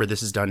course, remember,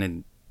 this is done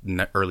in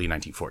early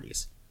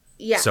 1940s.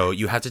 Yeah. So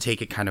you have to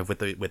take it kind of with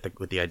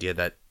the idea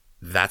that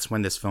that's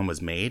when this film was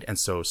made, and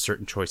so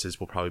certain choices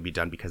will probably be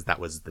done because that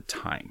was the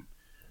time.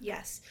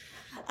 Yes.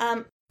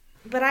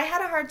 But I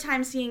had a hard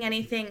time seeing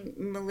anything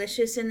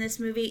malicious in this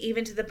movie,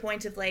 even to the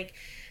point of, like,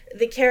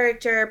 the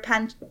character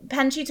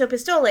Panchito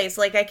Pistoles.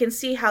 Like, I can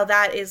see how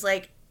that is,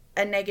 like,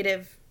 a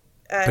negative...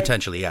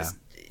 potentially, yeah.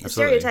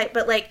 Stereotype.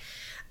 But, like,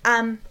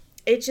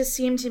 it just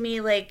seemed to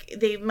me like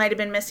they might have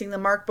been missing the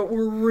mark, but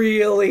were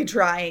really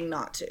trying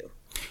not to.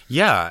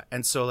 Yeah,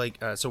 and so, like,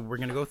 so we're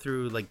going to go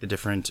through, like,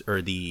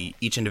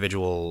 each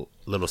individual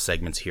little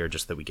segments here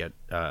just so that we get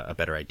a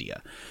better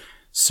idea.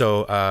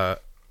 So,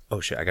 oh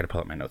shit, I gotta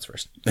pull up my notes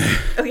first.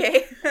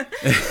 Okay.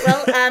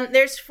 Well,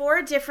 there's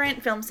 4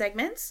 different film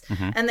segments,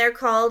 and they're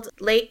called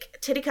Lake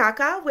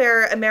Titicaca,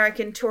 where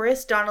American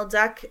tourist Donald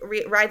Duck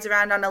rides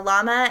around on a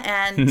llama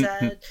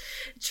and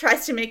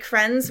tries to make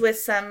friends with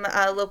some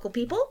local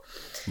people.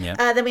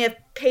 Yeah. Then we have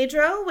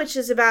Pedro, which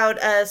is about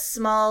a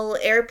small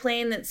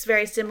airplane that's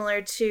very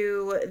similar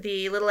to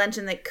the Little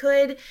Engine That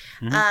Could,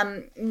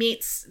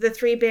 meets The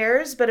Three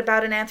Bears, but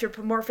about an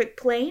anthropomorphic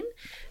plane,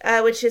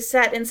 which is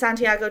set in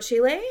Santiago,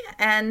 Chile.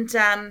 And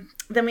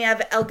then we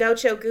have El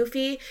Gaucho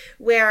Goofy,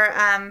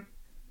 where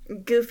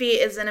Goofy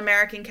is an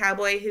American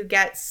cowboy who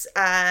gets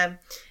an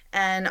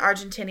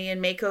Argentinian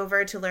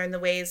makeover to learn the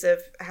ways of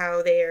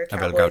how they are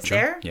cowboys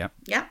there. Yeah.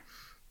 Yeah.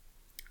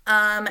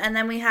 And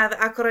then we have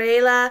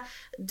Aquarela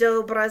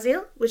do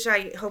Brasil, which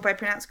I hope I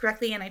pronounced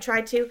correctly, and I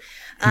tried to,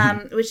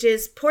 which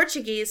is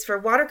Portuguese for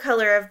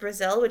watercolor of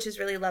Brazil, which is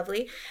really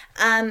lovely.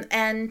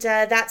 And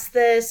that's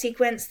the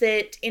sequence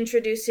that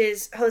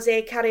introduces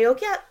Jose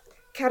Carioca,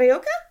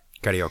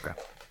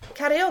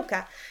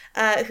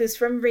 who's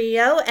from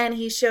Rio, and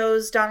he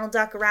shows Donald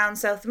Duck around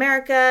South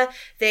America.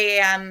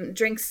 They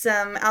drink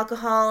some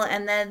alcohol,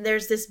 and then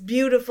there's this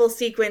beautiful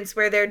sequence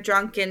where they're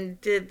drunk and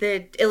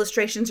the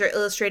illustrations are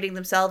illustrating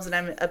themselves, and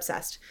I'm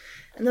obsessed.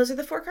 And those are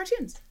the 4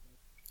 cartoons.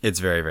 It's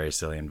very, very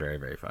silly and very,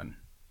 very fun.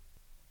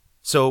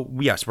 So,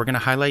 yes, we're going to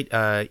highlight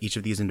each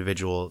of these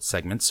individual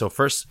segments. So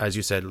first, as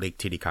you said, Lake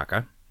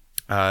Titicaca.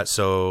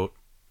 So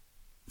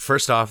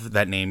first off,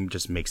 that name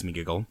just makes me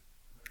giggle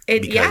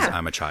because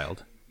I'm a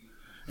child.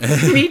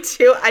 Me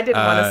too. I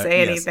didn't want to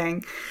say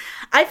anything.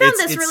 I found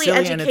this really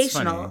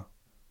educational.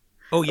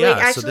 Oh yeah,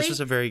 like, actually, so this was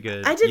a very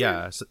good. I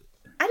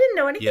didn't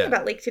know anything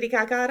about Lake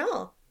Titicaca at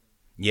all.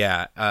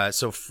 Yeah.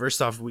 So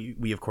first off,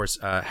 we of course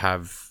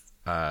have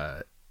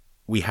the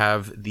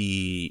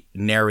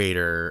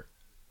narrator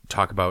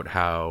talk about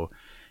how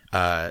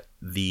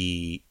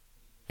the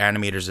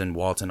animators and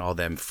Walt and all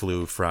them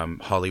flew from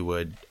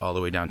Hollywood all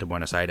the way down to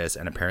Buenos Aires,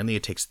 and apparently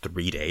it takes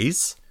 3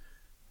 days,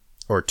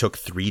 or took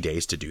 3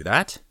 days to do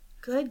that.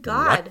 Good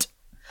God.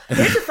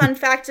 Here's a fun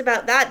fact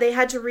about that. They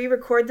had to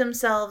re-record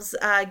themselves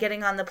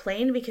getting on the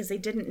plane because they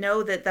didn't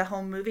know that the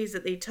home movies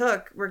that they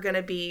took were going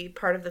to be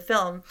part of the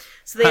film.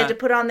 So they had to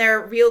put on their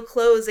real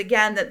clothes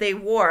again that they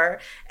wore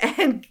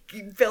and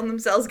film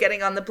themselves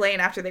getting on the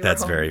plane after they were home.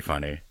 That's very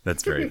funny.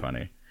 That's very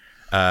funny.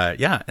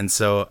 Yeah, and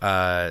so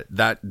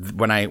that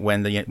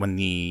when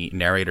the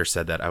narrator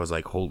said that, I was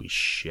like, holy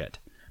shit.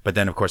 But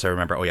then, of course, I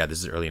remember, oh yeah, this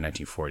is early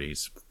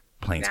 1940s.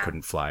 Planes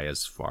couldn't fly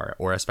as far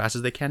or as fast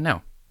as they can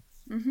now.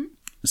 Mm-hmm.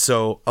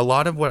 So a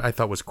lot of what I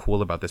thought was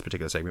cool about this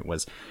particular segment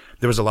was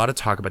there was a lot of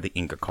talk about the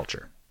Inca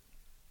culture.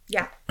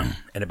 Yeah.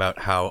 And about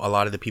how a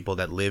lot of the people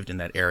that lived in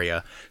that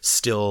area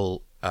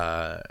still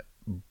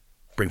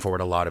bring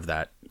forward a lot of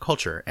that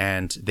culture.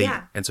 And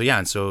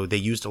so they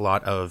used a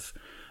lot of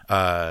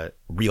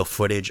real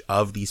footage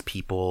of these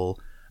people.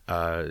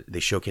 They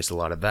showcased a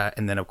lot of that.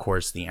 And then, of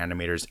course, the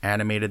animators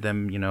animated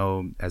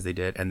them, as they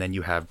did. And then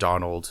you have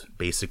Donald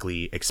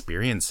basically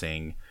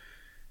experiencing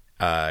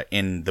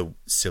in the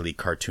silly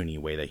cartoony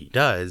way that he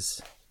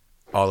does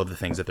all of the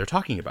things that they're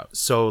talking about.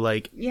 So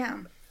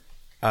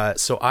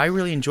so I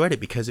really enjoyed it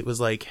because it was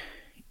like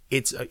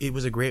it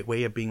was a great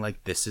way of being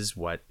like, this is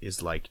what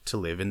is like to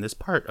live in this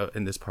part of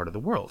the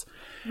world.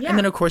 And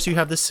then of course you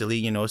have the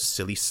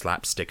silly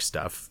slapstick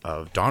stuff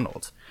of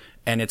Donald,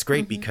 and it's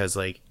great because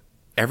like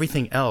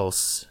everything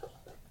else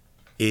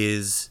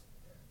is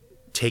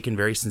taken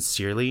very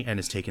sincerely and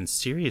is taken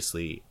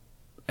seriously.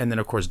 And then,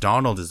 of course,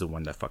 Donald is the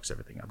one that fucks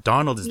everything up.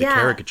 Donald is the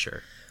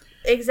caricature.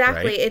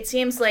 Exactly. Right? It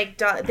seems like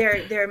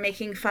they're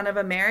making fun of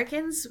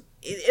Americans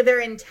their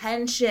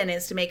intention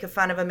is to make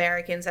fun of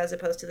Americans as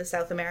opposed to the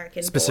South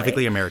American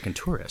Specifically boy. American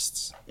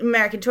tourists.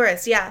 American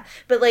tourists, yeah.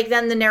 But like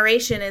then the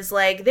narration is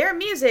like their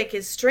music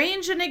is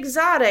strange and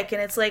exotic, and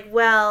it's like,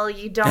 well,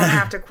 you don't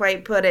have to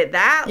quite put it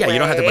that way. Yeah, you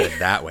don't have to put it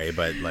that way,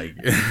 but like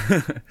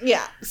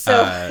yeah.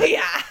 So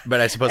yeah.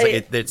 But I suppose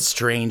like, it's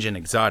strange and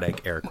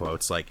exotic, air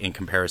quotes, like in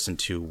comparison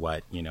to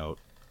what, you know,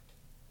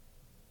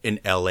 an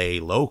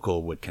LA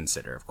local would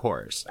consider, of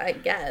course. I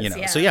guess. You know,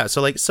 yeah.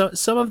 so like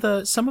some of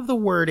the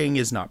wording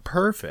is not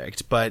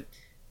perfect, but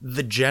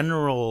the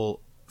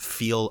general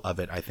feel of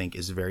it, I think,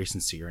 is very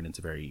sincere and it's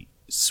very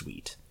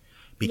sweet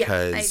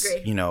because I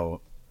agree. you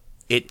know,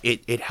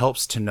 it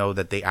helps to know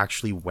that they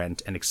actually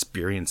went and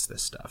experienced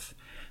this stuff.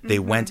 They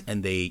went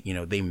and they, you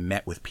know, they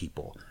met with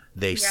people,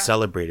 they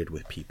celebrated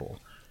with people,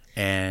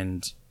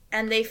 and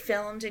they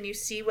filmed, and you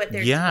see what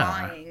they're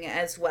Yeah. drawing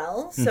as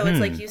well. So it's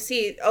like you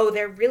see,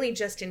 they're really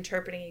just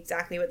interpreting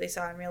exactly what they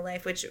saw in real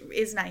life, which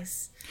is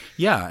nice.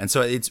 yeah, and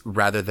so it's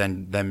rather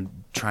than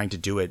them trying to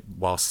do it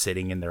while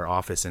sitting in their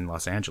office in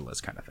Los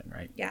Angeles kind of thing,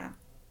 right? Yeah.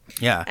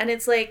 Yeah. And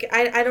it's like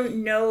I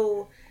don't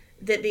know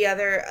that the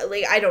other,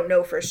 like, I don't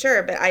know for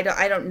sure, but I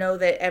don't know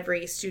that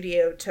every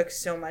studio took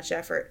so much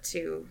effort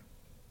to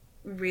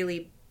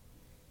really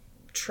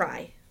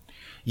try.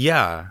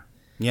 Yeah.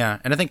 Yeah.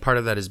 And I think part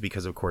of that is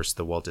because, of course,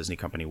 the Walt Disney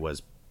Company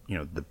was, you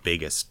know, the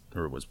biggest,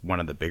 or was one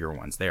of the bigger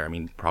ones there. I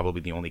mean, probably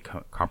the only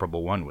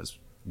comparable one was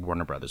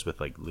Warner Brothers with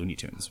like Looney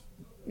Tunes.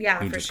 Yeah,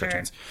 Looney for Tunes sure.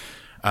 cartoons.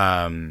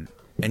 And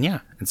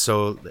yeah. And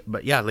so,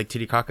 but yeah, Lake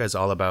Titicaca is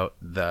all about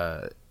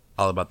that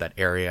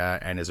area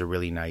and is a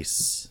really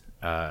nice,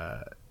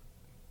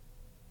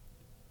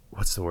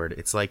 what's the word?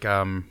 It's like,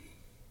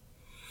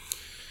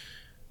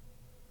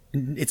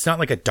 it's not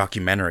like a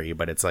documentary,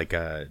 but it's like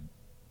a,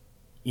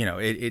 you know,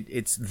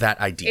 it's that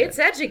idea. It's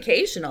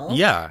educational.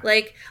 Yeah.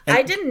 Like,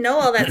 I didn't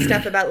know all that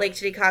stuff about Lake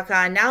Titicaca,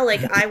 and now,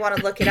 like, I want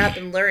to look it up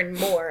and learn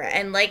more.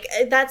 And, like,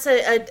 that's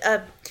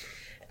a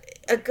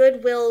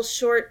Goodwill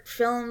short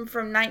film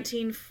from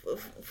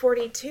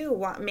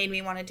 1942 made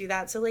me want to do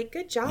that. So, like,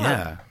 good job.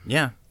 Yeah,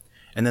 yeah.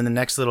 And then the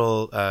next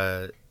little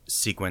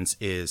sequence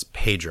is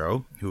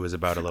Pedro, who is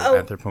about a little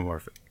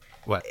anthropomorphic.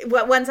 What?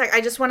 Well, one sec.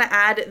 I just want to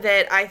add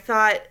that I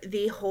thought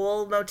the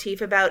whole motif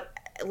about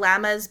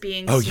llamas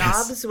being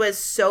snobs was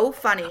so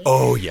funny.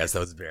 Oh yes, that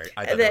was very,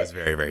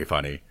 very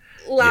funny.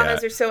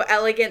 Llamas are so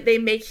elegant; they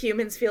make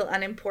humans feel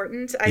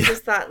unimportant. I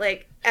just thought,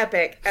 like,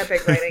 epic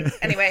writing.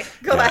 Anyway,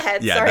 go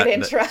ahead. Yeah, Sorry to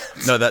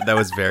interrupt. No, that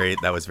was very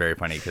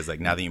funny because,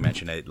 like, now that you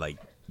mention it, like,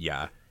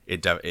 yeah,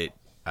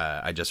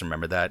 I just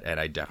remembered that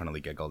and I definitely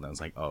giggled and I was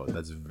like, oh,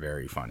 that's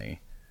very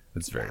funny.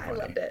 It's very funny.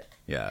 I loved it.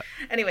 Yeah.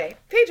 Anyway,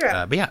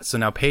 Pedro. But yeah, so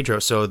now Pedro.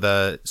 So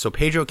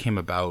Pedro came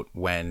about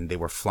when they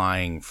were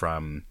flying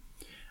from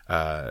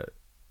the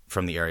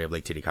area of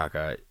Lake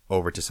Titicaca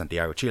over to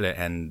Santiago, Chile,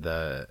 and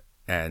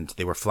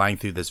they were flying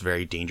through this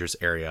very dangerous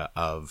area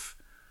of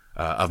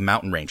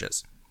mountain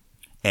ranges,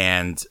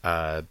 and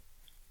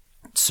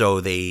so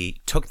they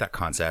took that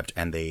concept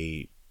and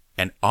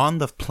on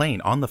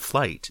the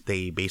flight,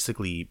 they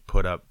basically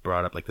brought up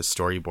like the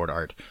storyboard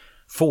art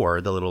for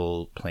the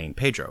little plane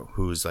Pedro,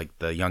 who's like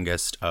the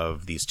youngest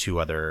of these two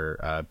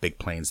other big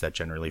planes that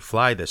generally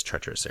fly this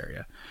treacherous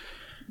area.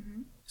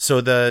 Mm-hmm.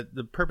 So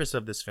the purpose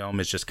of this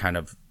film is just kind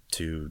of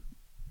to,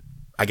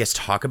 I guess,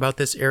 talk about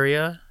this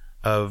area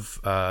of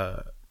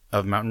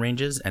mountain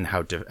ranges and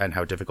how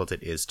difficult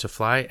it is to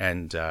fly,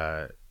 and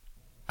a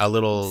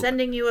little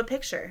sending you a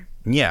picture.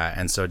 Yeah,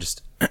 and so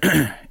just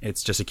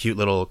it's just a cute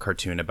little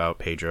cartoon about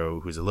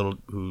Pedro,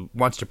 who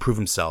wants to prove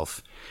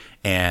himself,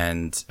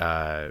 and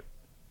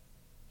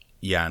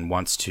and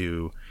wants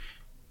to,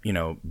 you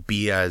know,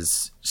 be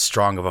as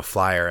strong of a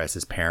flyer as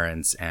his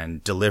parents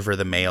and deliver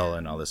the mail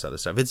and all this other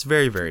stuff. It's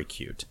very, very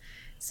cute.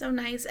 So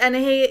nice. And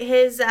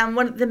his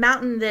the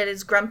mountain that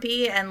is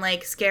grumpy and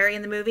like scary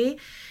in the movie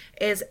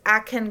is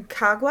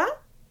Aconcagua.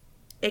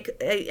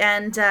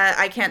 And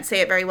I can't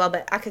say it very well,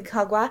 but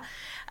Aconcagua.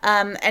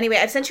 Anyway,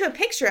 I've sent you a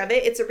picture of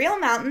it. It's a real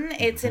mountain.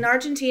 It's in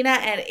Argentina,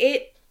 and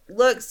it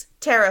looks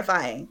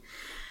terrifying.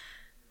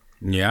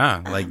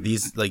 Yeah,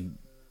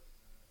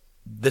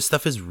 this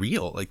stuff is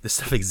real. Like, this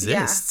stuff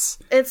exists.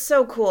 Yeah. It's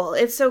so cool.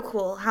 It's so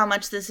cool how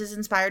much this has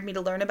inspired me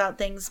to learn about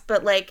things.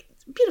 But, like,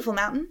 beautiful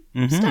mountain.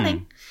 Mm-hmm.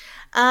 Stunning.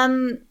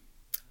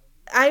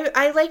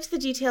 I liked the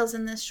details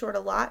in this short a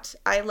lot.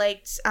 I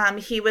liked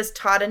he was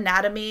taught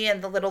anatomy,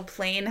 and the little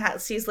plane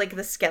sees like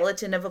the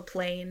skeleton of a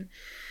plane.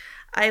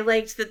 I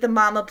liked that the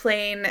mama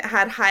plane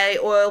had high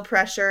oil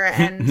pressure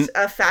and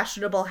a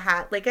fashionable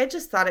hat. Like, I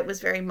just thought it was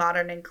very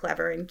modern and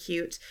clever and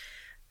cute.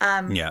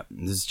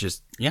 This is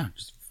just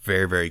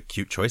very, very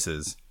cute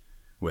choices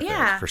with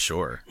it, for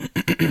sure.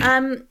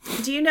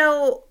 Do you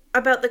know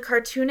about the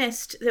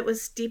cartoonist that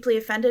was deeply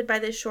offended by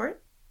this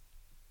short?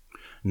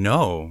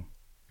 No.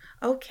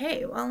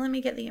 Okay, well, let me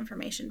get the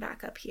information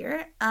back up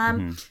here.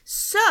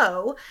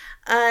 So,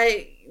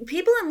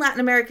 people in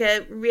Latin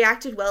America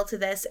reacted well to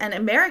this, and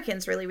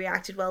Americans really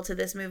reacted well to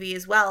this movie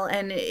as well.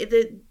 And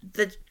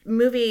the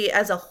movie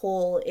as a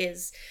whole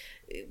is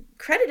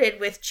credited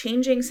with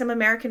changing some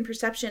American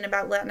perception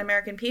about Latin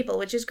American people,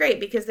 which is great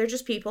because they're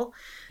just people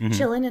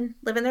chilling and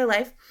living their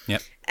life.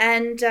 Yep.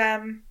 And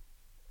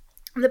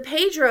the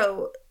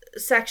Pedro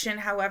section,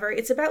 however,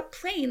 it's about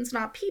planes,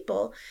 not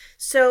people.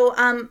 So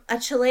a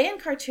Chilean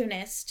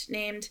cartoonist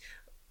named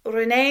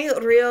Rene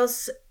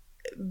Rios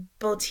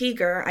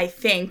Botiger, I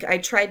think, I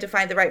tried to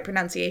find the right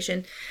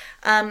pronunciation.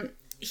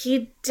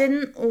 He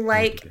didn't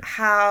like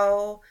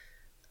how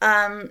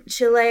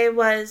Chile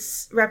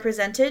was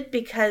represented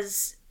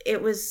because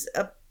it was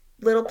a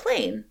little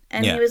plane,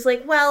 and he was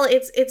like, well,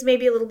 it's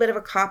maybe a little bit of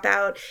a cop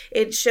out.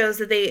 It shows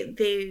that they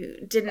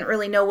didn't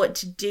really know what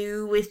to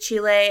do with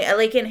Chile,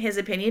 like in his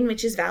opinion,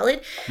 which is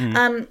valid.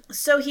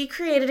 So he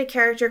created a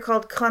character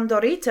called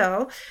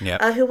Condorito,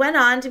 who went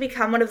on to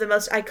become one of the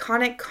most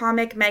iconic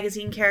comic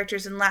magazine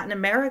characters in Latin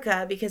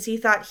America because he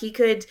thought he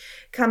could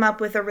come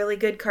up with a really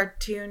good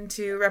cartoon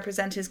to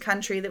represent his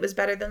country that was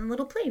better than a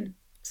little plane.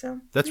 So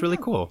that's really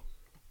cool.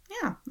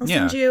 Yeah, I'll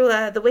send you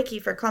the wiki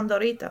for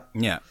Condorito.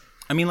 Yeah,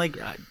 I mean, like,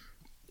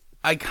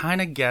 I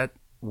kind of get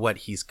where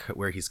he's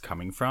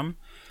coming from.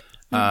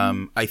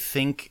 I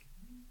think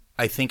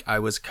I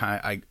was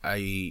I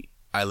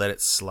let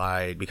it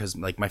slide because,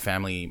 like,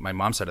 my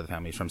mom's side of the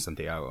family is from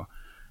Santiago,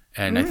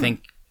 and I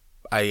think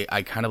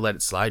I kind of let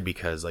it slide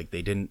because, like,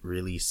 they didn't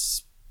really.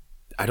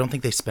 I don't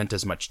think they spent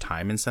as much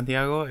time in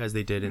Santiago as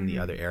they did in the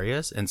other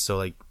areas, and so,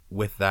 like,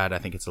 with that, I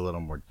think it's a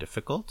little more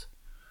difficult.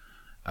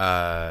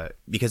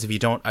 Because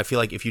I feel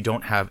like if you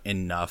don't have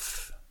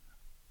enough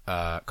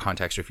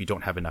context, or if you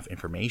don't have enough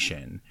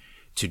information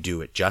to do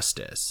it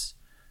justice,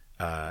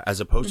 as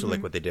opposed to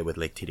like what they did with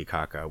Lake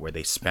Titicaca, where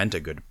they spent a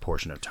good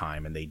portion of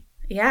time and they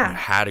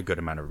had a good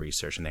amount of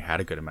research and they had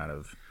a good amount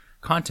of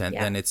content,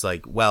 then it's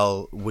like,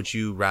 well, would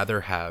you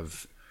rather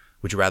have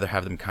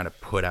them kind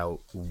of put out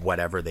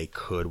whatever they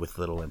could with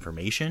little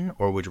information,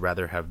 or would you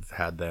rather have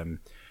had them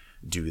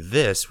do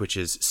this, which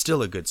is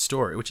still a good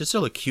story, which is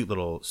still a cute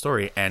little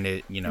story, and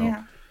it,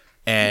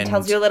 and it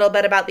tells you a little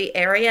bit about the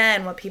area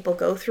and what people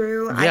go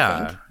through.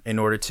 I think. In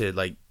order to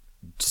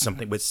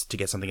to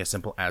get something as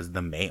simple as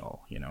the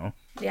mail,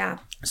 Yeah.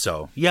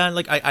 So yeah,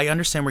 like I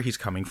understand where he's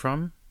coming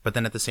from, but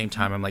then at the same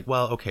time, I'm like,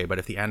 well, okay, but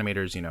if the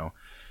animators,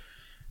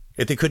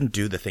 if they couldn't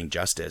do the thing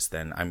justice,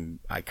 then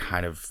I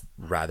kind of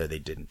rather they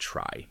didn't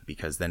try,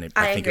 because then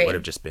I think it would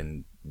have just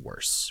been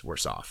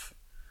worse off.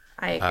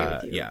 I agree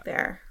with you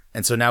there.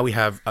 And so now we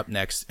have up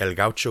next El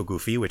Gaucho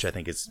Goofy, which I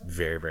think is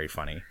very, very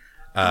funny.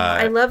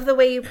 I love the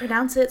way you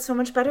pronounce it so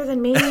much better than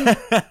me.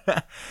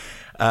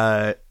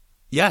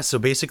 Yeah, so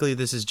basically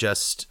this is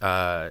just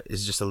a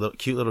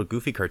cute little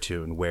Goofy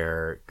cartoon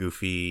where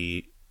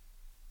Goofy,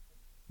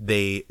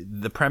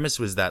 the premise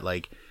was that,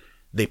 like,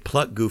 they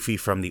pluck Goofy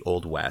from the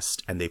Old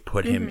West and they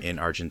put him in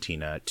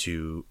Argentina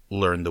to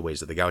learn the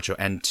ways of the gaucho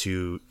and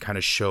to kind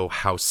of show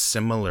how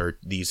similar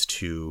these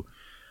two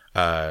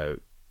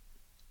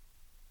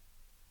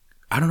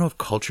I don't know if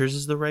cultures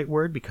is the right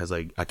word, because,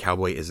 like, a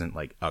cowboy isn't,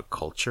 like, a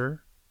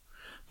culture,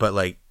 but,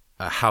 like,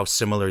 how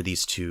similar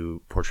these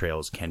two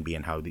portrayals can be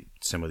and how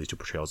similar these two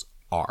portrayals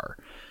are.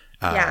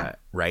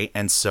 Right.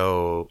 And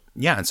so,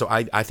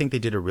 I think they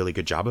did a really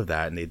good job of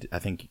that. And I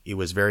think it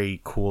was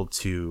very cool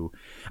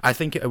I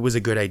think it was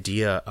a good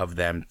idea of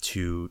them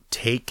to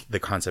take the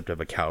concept of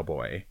a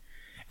cowboy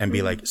and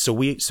be like, so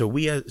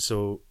we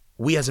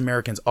as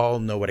Americans all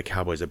know what a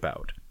cowboy is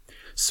about.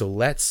 So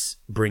let's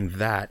bring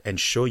that and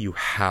show you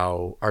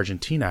how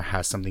Argentina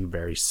has something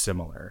very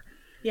similar.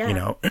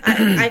 Yeah.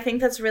 I think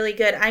that's really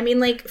good. I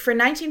mean, like, for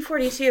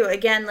 1942,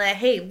 again, like,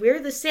 hey, we're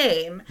the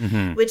same,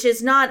 which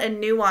is not a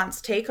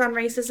nuanced take on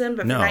racism,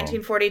 but for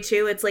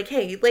 1942, it's like,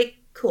 hey, like,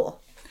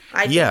 cool.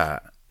 Yeah,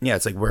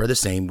 it's like, we're the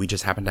same. We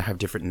just happen to have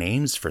different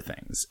names for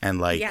things and,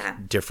 like,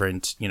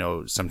 different,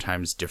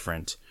 sometimes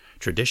different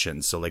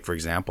traditions. So, like, for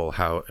example,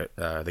 how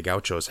the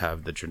gauchos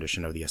have the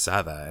tradition of the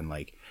asada, and,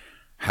 like,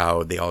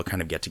 how they all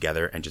kind of get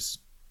together and just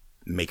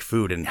make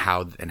food, and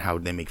how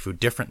they make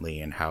food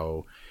differently, and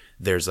how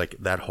there's, like,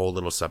 that whole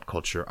little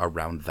subculture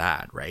around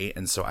that, right?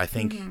 And so I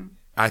think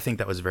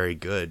that was very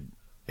good.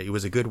 It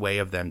was a good way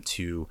of them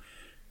to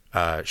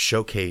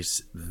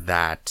showcase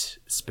that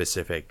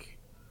specific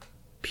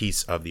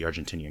piece of the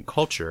Argentinian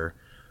culture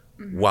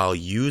while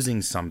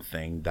using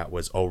something that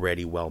was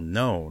already well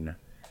known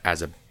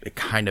as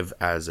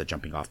a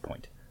jumping off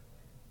point.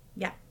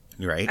 Yeah.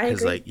 Right?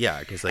 Because, like,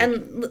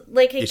 and,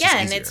 like,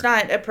 again, it's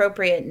not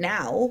appropriate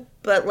now,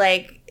 but,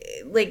 like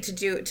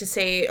to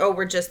say, oh,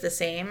 we're just the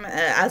same,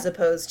 as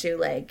opposed to,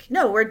 like,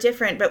 no, we're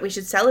different, but we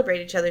should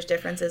celebrate each other's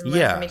differences and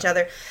learn from each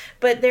other.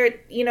 But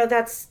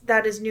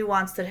that is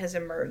nuance that has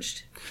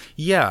emerged.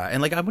 Yeah. And,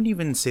 like, I wouldn't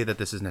even say that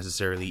this is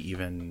necessarily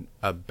even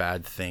a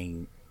bad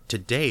thing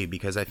today,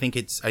 because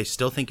I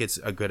still think it's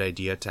a good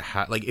idea to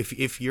have, like,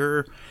 if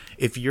you're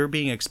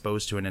being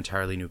exposed to an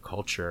entirely new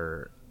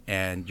culture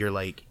and you're,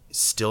 like,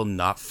 still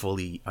not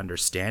fully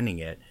understanding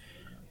it,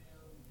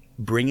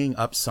 bringing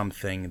up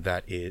something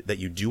that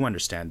you do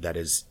understand, that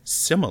is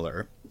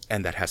similar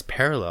and that has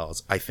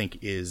parallels, I think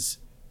is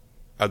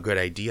a good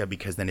idea,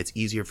 because then it's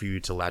easier for you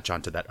to latch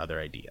onto that other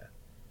idea.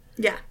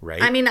 Yeah.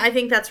 Right? I mean, I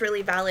think that's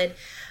really valid.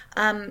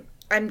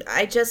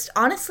 I just,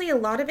 honestly, a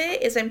lot of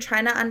it is I'm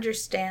trying to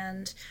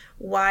understand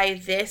why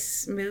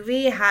this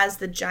movie has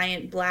the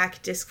giant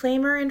black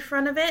disclaimer in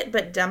front of it,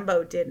 but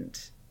Dumbo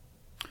didn't.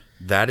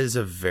 That is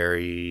a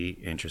very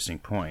interesting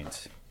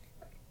point.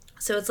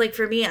 So it's like,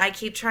 for me, I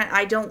keep trying,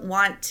 I don't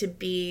want to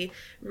be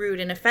rude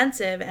and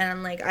offensive. And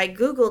I'm like, I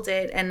Googled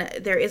it and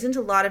there isn't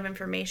a lot of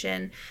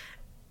information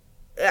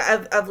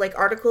of like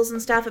articles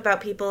and stuff about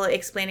people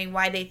explaining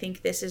why they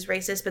think this is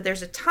racist, but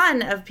there's a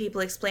ton of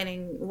people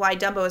explaining why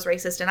Dumbo is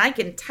racist, and I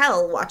can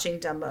tell watching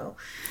Dumbo.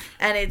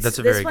 And it's That's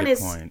a this very one good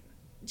is point.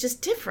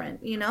 just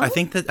different, you know? I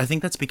think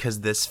that's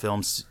because this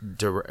film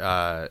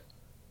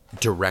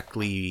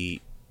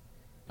directly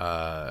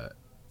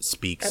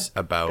speaks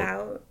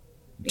about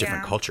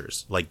different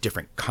cultures, like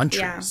different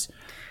countries. Yeah.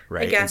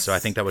 Right. I guess, and so I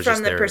think that was from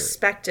just the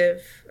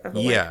perspective of a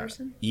white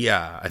person.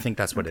 Yeah, I think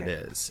that's what it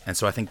is. And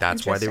so I think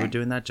that's why they were Interesting.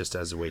 doing that, just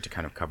as a way to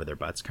kind of cover their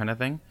butts kind of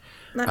thing.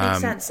 That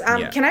makes sense.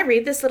 yeah. Can I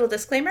read this little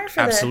disclaimer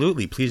for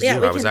Absolutely, please Yeah,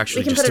 do. we I was can-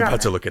 actually we can just put it on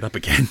about to there. look it up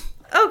again.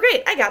 Oh,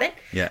 great. I got it.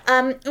 Yeah.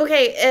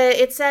 Okay.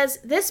 It says,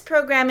 this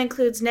program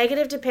includes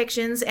negative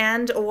depictions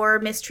and or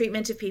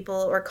mistreatment of people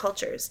or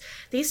cultures.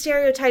 These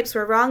stereotypes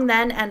were wrong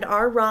then and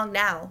are wrong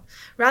now.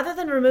 Rather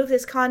than remove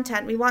this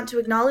content, we want to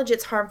acknowledge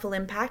its harmful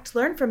impact,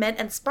 learn from it,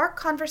 and spark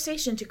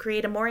conversation to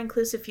create a more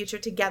inclusive future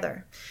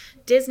together.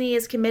 Disney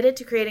is committed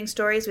to creating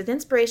stories with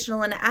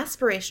inspirational and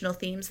aspirational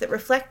themes that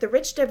reflect the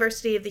rich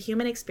diversity of the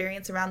human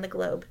experience around the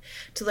globe.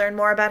 To learn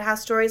more about how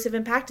stories have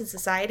impacted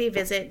society,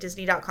 visit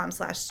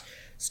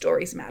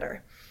disney.com/storiesmatter.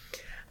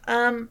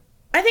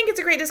 I think it's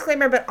a great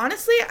disclaimer, but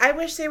honestly, I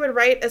wish they would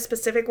write a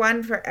specific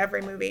one for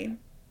every movie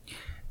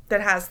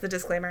that has the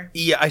disclaimer.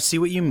 Yeah, I see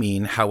what you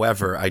mean.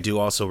 However, I do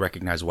also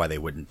recognize why they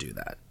wouldn't do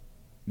that.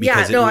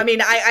 Yeah, no, I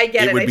mean, I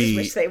get it. I be- just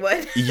wish they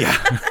would. Yeah.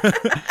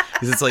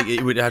 Because it's like,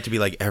 it would have to be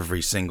like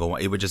every single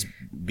one. It would just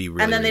be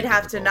really, And then really they'd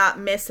have to difficult. not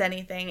miss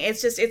anything.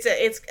 It's just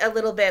it's a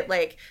little bit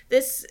like,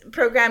 this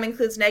program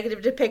includes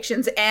negative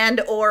depictions and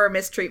or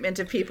mistreatment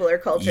of people or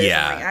cultures.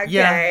 Yeah. I'm like,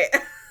 Yeah.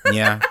 okay.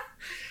 Yeah.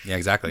 Yeah,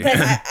 exactly. But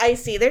I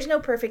see. There's no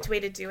perfect way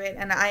to do it,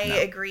 and I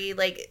agree.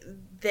 Like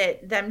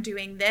that, them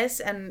doing this,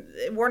 and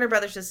Warner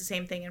Brothers does the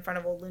same thing in front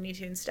of old Looney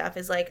Tunes stuff.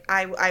 Is like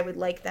I would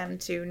like them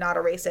to not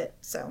erase it.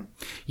 So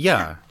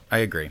Yeah, I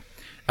agree.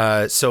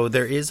 So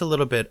there is a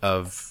little bit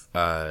of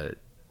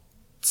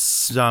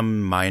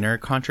some minor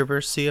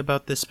controversy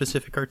about this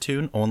specific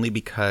cartoon, only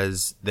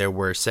because there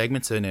were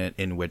segments in it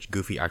in which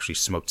Goofy actually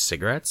smoked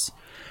cigarettes,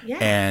 yeah,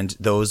 and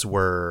those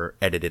were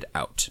edited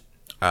out.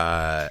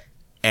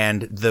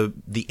 And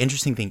the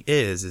interesting thing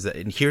is that,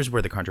 and here's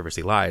where the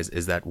controversy lies,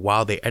 is that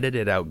while they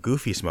edited out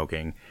Goofy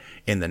smoking,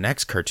 in the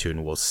next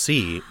cartoon we'll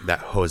see that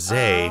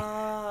Jose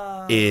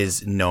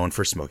is known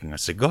for smoking a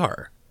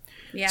cigar.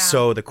 yeah.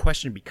 So the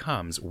question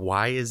becomes,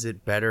 why is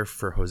it better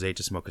for Jose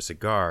to smoke a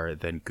cigar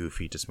than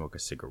Goofy to smoke a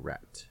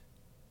cigarette?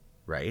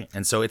 Right?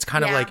 And so it's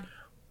kind of Yeah. like,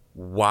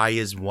 why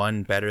is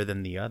one better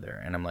than the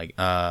other? And I'm like,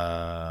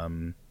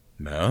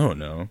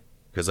 no.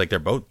 Because like they're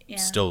both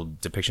still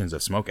depictions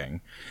of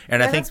smoking.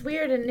 And I think that's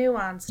weird and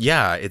nuanced.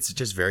 yeah, it's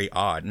just very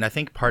odd. And I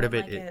think part of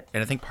don't it, like it.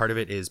 and I think part of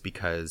it is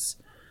because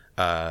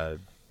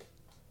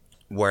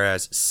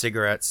whereas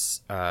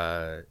cigarettes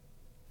are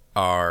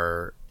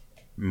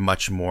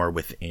much more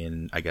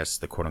within, I guess,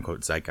 the quote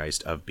unquote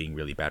zeitgeist of being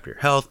really bad for your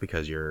health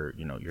because you're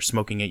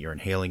smoking it, you're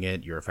inhaling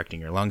it, you're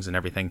affecting your lungs and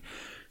everything.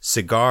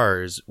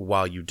 Cigars,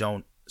 while you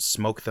don't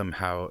smoke them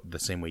the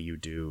same way you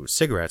do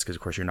cigarettes, because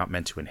of course you're not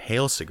meant to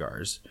inhale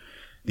cigars.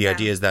 The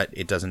idea is that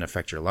it doesn't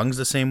affect your lungs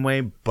the same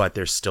way, but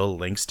there's still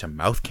links to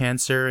mouth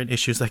cancer and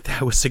issues like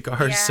that with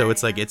cigars. So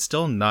it's like, it's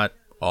still not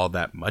all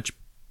that much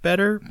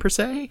better per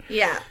se.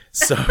 Yeah.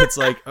 So it's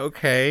like,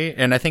 okay.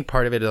 And I think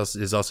part of it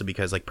is also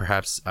because like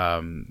perhaps,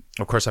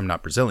 of course I'm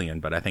not Brazilian,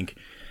 but I think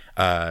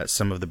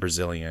some of the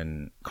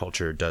Brazilian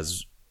culture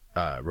does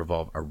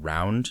revolve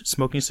around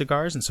smoking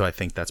cigars. And so I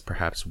think that's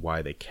perhaps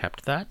why they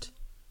kept that.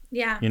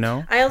 Yeah. You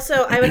know? I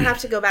would have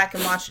to go back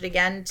and watch it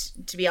again,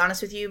 to be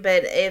honest with you.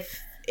 But if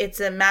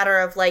it's a matter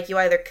of like, you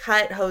either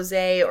cut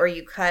Jose or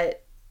you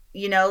cut,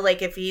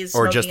 like if he's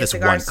Or smoking just a this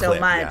cigar one so clip,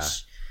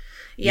 much.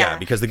 Yeah,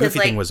 because the Goofy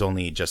like, thing was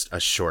only just a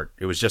short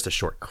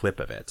clip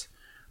of it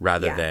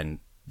rather than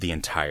the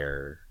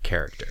entire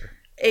character.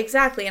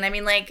 Exactly. And I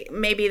mean, like,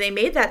 maybe they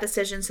made that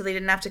decision so they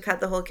didn't have to cut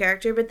the whole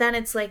character, but then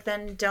it's like,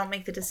 then don't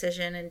make the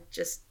decision and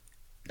just,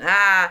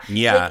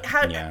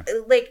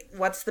 like,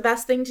 what's the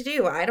best thing to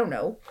do? I don't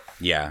know.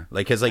 Yeah,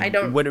 like, because, like, I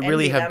don't would it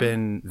really envy have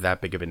them. been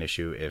that big of an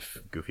issue if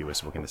Goofy was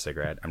smoking the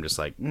cigarette? I'm just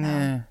like,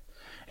 nah.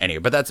 Anyway,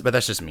 but that's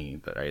just me.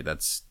 Right?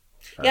 That's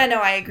Yeah, no,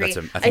 I agree.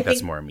 I think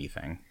that's more a me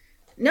thing.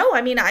 No,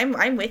 I mean,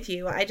 I'm with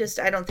you. I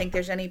don't think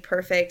there's any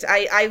perfect.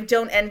 I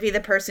don't envy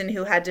the person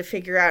who had to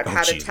figure out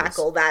how to Jesus.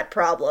 tackle that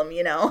problem,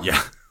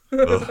 Yeah.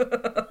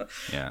 Ugh.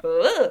 Yeah.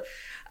 Ugh.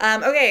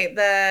 Okay,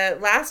 the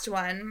last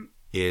one.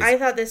 I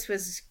thought this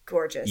was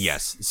gorgeous.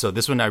 Yes. So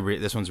this one,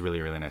 this one's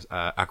really, really nice.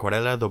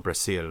 Aquarela do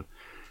Brasil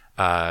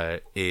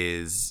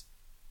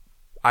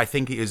I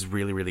think is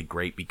really, really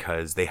great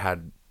because they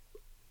had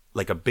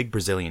like a big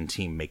Brazilian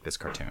team make this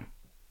cartoon,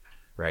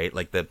 right?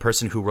 Like the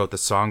person who wrote the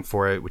song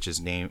for it, which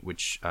was named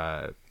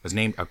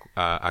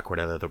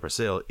Aquarela do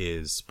Brasil,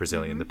 is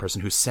Brazilian. The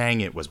person who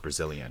sang it was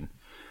Brazilian.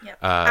 Yep.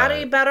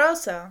 Ari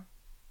Barroso.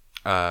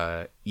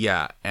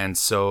 Yeah, and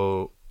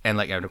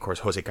of course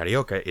Jose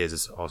Carioca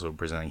is also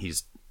Brazilian.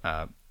 He's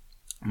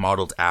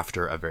modeled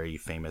after a very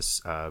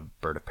famous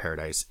bird of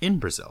paradise in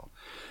Brazil.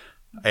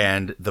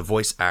 And the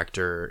voice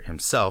actor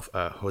himself,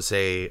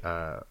 Jose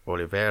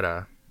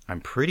Oliveira, I'm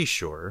pretty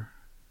sure,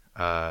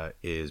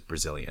 is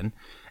Brazilian.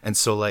 And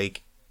so,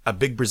 like, a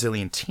big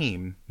Brazilian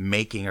team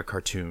making a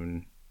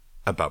cartoon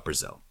about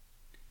Brazil.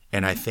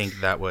 And I think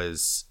that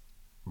was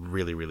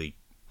really, really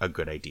a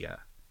good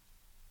idea.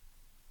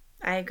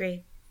 I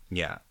agree.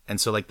 Yeah. And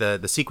so, like,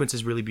 the sequence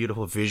is really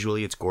beautiful.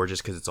 Visually, it's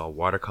gorgeous because it's all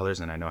watercolors,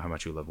 and I know how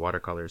much you love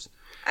watercolors.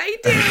 I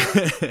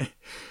do.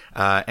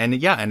 And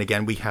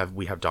again, we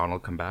have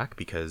Donald come back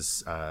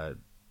because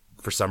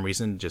for some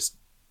reason,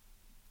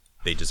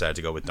 they decided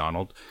to go with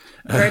Donald.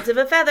 Birds of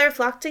a feather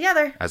flock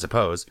together. I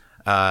suppose.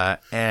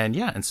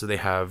 And so they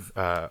have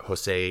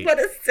Jose. What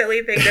a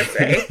silly thing to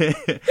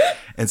say.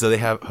 And so they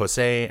have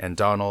Jose and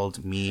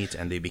Donald meet,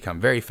 and they become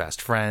very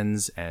fast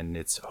friends. And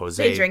it's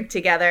Jose. They drink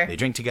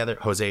together.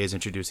 Jose is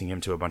introducing him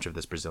to a bunch of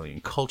this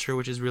Brazilian culture,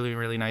 which is really,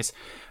 really nice.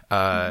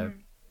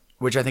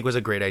 Which I think was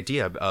a great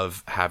idea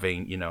of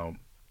having,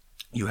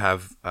 you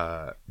have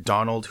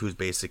Donald, who's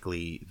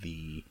basically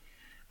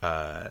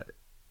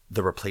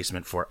the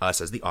replacement for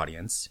us as the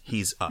audience.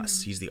 He's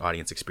us. He's the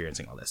audience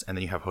experiencing all this. And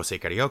then you have Jose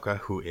Carioca,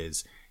 who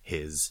is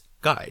his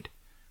guide,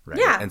 right?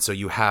 Yeah. And so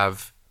you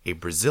have a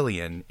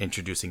Brazilian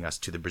introducing us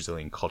to the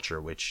Brazilian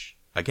culture, which,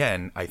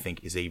 again, I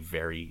think is a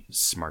very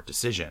smart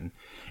decision.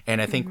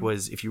 And I think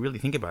was, if you really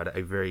think about it,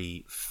 a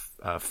very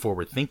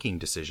forward-thinking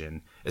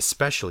decision,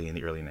 especially in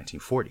the early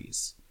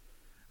 1940s,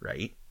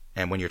 right?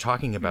 And when you're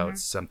talking about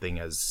something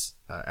as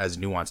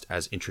nuanced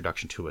as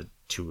introduction to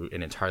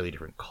an entirely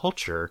different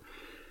culture,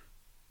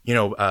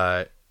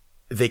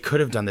 they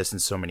could have done this in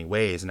so many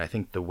ways. And I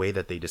think the way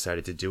that they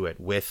decided to do it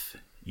with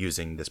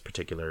using this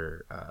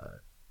particular,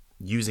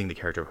 using the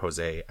character of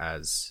Jose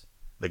as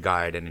the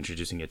guide and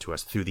introducing it to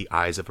us through the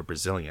eyes of a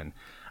Brazilian,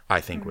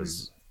 I think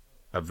was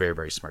a very,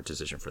 very smart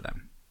decision for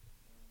them.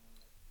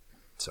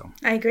 So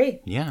I agree.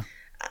 Yeah.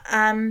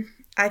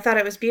 I thought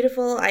it was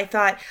beautiful.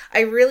 I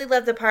really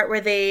loved the part where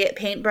the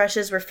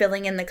paintbrushes were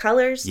filling in the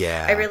colors.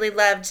 Yeah. I really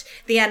loved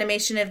the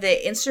animation of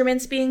the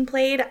instruments being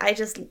played.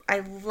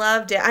 I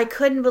loved it. I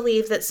couldn't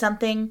believe that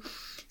something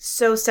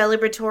so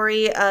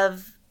celebratory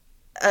of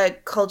a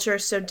culture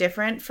so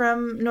different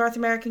from North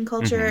American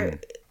culture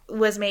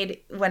was made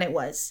when it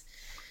was.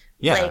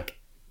 Yeah. Like,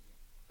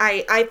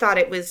 I thought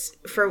it was,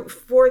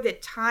 for the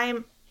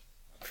time,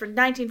 for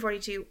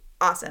 1942,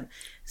 awesome.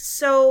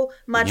 So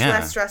much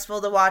less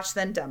stressful to watch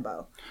than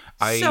Dumbo.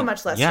 So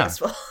much less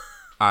stressful.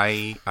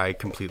 I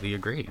completely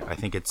agree. I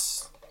think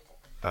it's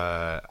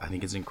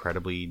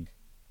incredibly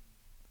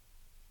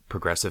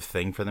progressive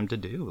thing for them to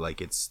do.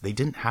 Like, they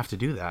didn't have to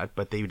do that,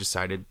 but they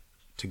decided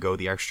to go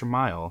the extra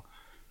mile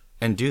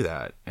and do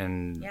that.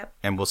 And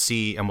we'll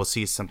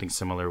see something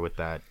similar with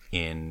that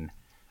in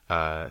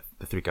the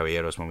Three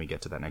Caballeros when we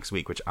get to that next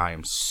week, which I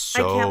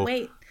can't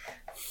wait.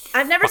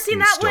 I've never seen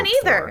that one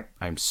either.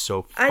 I'm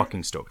so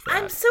fucking stoked for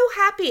that. I'm so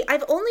happy.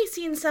 I've only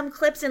seen some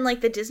clips in,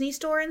 like, the Disney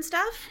store and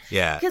stuff.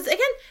 Yeah. Because, again,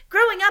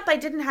 growing up, I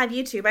didn't have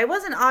YouTube. I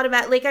wasn't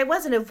I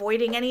wasn't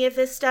avoiding any of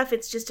this stuff.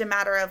 It's just a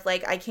matter of,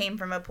 like, I came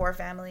from a poor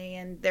family,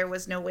 and there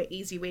was no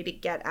easy way to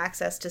get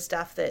access to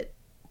stuff that...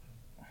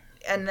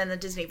 And then the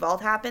Disney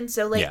Vault happened.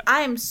 So, like,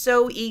 I'm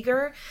so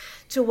eager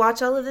to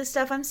watch all of this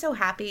stuff. I'm so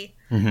happy.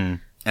 Mm-hmm.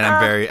 And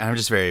I'm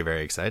just very,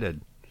 very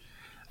excited.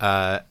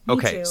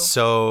 Okay, too.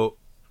 so...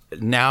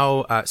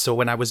 Now, so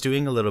when I was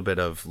doing a little bit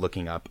of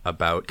looking up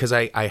about, because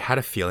I had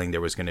a feeling there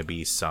was going to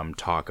be some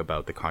talk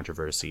about the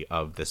controversy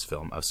of this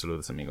film, of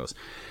Saludos Amigos.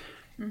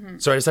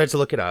 So I decided to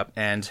look it up,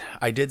 and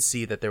I did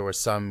see that there was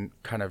some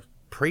kind of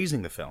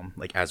praising the film,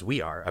 like as we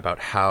are, about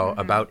how,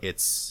 about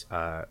its,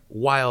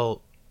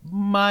 while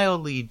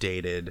mildly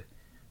dated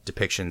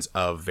depictions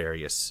of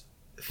various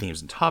themes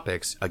and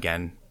topics.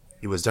 Again,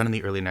 it was done in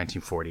the early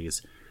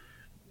 1940s.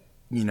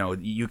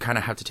 You kind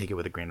of have to take it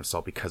with a grain of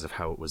salt because of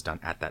how it was done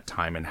at that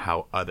time and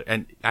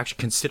actually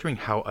considering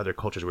how other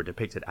cultures were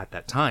depicted at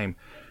that time,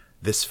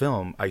 this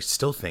film, I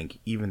still think,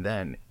 even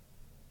then,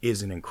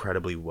 is an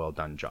incredibly well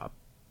done job.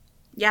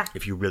 Yeah.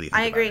 If you really think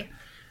I agree.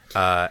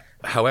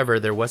 However,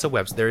 there is a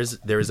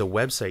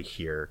website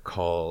here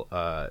called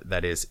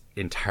that is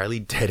entirely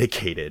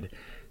dedicated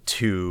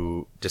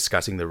to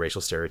discussing the racial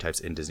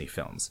stereotypes in Disney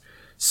films.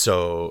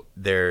 So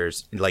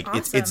there's like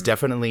awesome. it's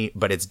definitely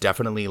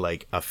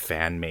like a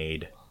fan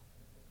made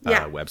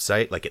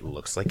website. Like, it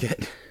looks like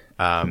it.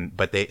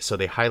 But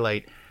they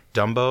highlight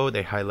Dumbo,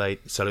 they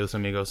highlight Saludos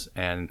Amigos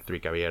and Three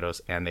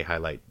Caballeros, and they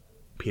highlight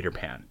Peter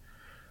Pan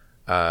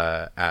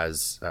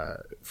as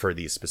for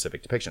these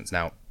specific depictions.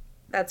 Now,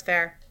 that's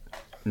fair.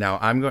 Now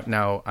I'm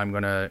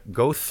gonna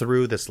go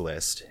through this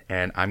list,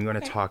 and I'm gonna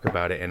talk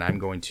about it, and I'm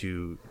going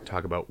to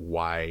talk about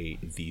why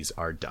these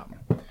are dumb.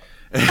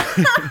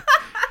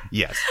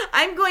 Yes.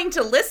 I'm going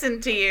to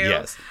listen to you.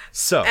 Yes.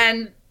 So.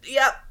 And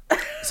yep.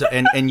 So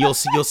and you'll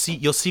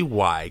see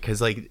why, because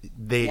like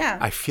Yeah.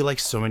 I feel like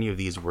so many of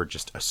these were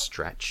just a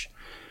stretch.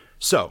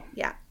 So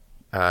Yeah.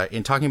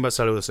 in talking about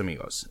Saludos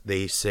Amigos,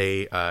 they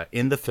say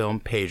in the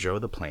film, Pedro,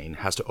 the plane,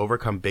 has to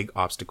overcome big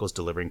obstacles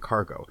delivering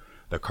cargo.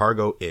 The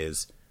cargo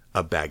is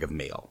a bag of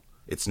mail.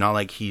 It's not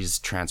like he's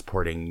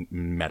transporting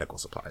medical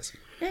supplies.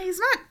 Yeah, he's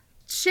not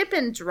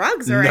shipping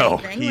drugs or No,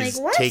 anything. he's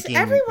Like what? taking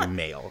Everyone.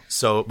 mail.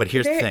 So, but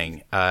here's the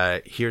thing.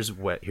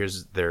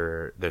 Here's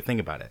their thing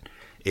about it.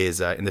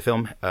 Is in the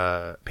film,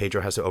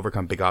 Pedro has to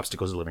overcome big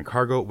obstacles delivering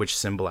cargo, which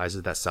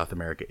symbolizes that South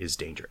America is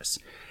dangerous.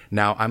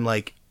 Now, I'm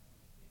like,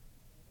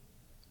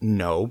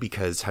 no,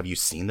 because have you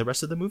seen the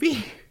rest of the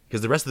movie?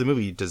 Because the rest of the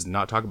movie does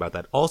not talk about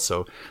that.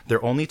 Also,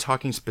 they're only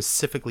talking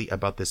specifically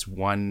about this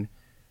one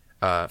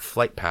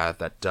flight path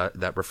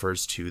that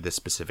refers to this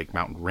specific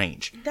mountain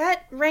range.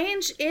 That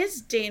range is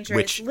dangerous.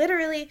 Which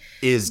literally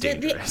is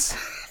dangerous.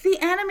 The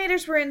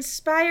animators were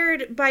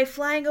inspired by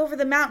flying over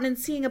the mountain and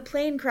seeing a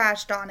plane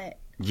crashed on it.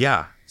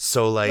 Yeah.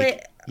 So like,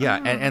 Wait, yeah,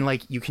 and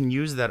like you can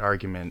use that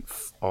argument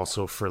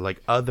also for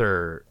like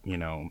other,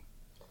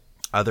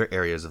 other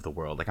areas of the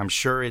world. Like I'm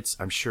sure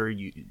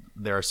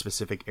there are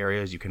specific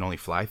areas you can only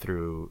fly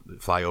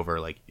over,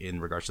 like in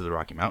regards to the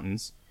Rocky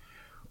Mountains,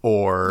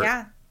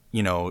 or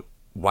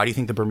why do you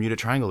think the Bermuda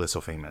Triangle is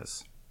so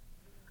famous?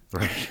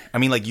 Right. I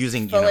mean, like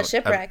using Full of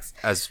shipwrecks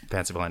as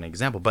fanciful an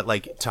example, but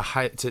like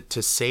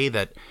to say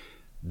that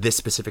this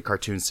specific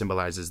cartoon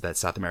symbolizes that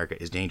South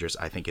America is dangerous,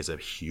 I think is a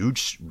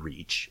huge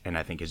reach, and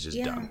I think is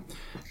just dumb.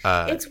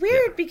 It's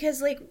weird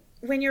because like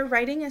when you're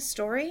writing a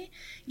story,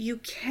 you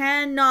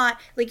cannot,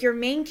 like, your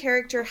main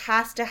character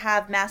has to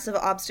have massive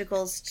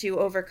obstacles to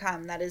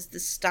overcome. That is the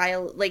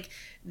style, like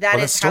that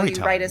is how you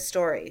write a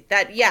story.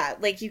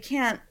 Like you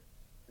can't.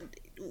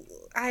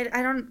 I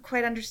don't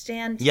quite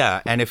understand.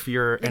 Yeah, and if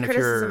you're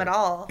criticism at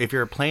all. If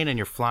you're a plane and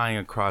you're flying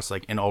across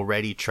like an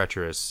already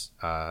treacherous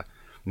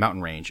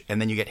mountain range,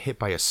 and then you get hit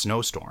by a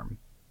snowstorm,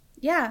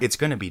 it's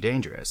going to be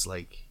dangerous.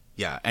 Like,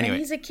 yeah. Anyway, and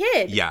he's a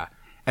kid. Yeah,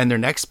 and their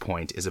next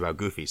point is about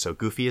Goofy. So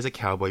Goofy is a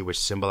cowboy, which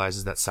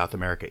symbolizes that South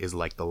America is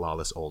like the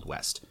lawless Old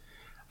West.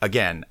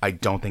 Again, I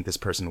don't think this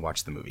person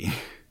watched the movie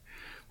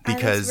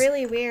because that's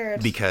really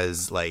weird.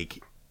 Because,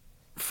 like,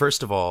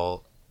 first of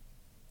all,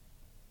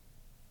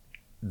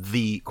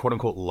 the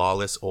quote-unquote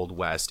lawless Old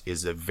West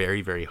is a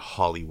very, very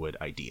Hollywood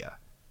idea.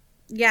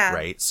 Yeah.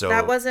 Right? So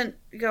that wasn't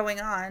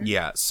going on.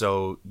 Yeah.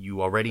 So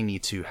you already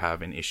need to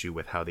have an issue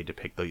with how they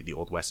depict the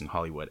Old West in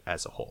Hollywood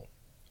as a whole.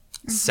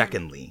 Mm-hmm.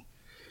 Secondly,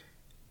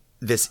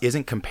 this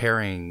isn't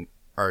comparing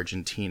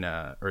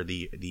Argentina or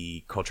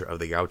the culture of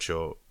the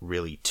gaucho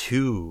really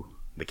to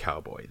the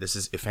cowboy. This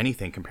is, if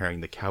anything,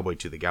 comparing the cowboy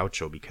to the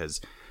gaucho,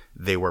 because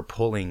they were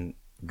pulling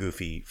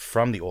Goofy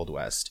from the Old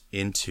West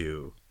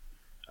into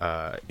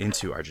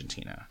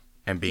Argentina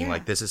and being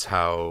like, this is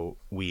how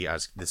we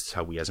as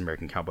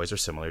American cowboys are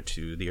similar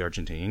to the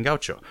Argentinian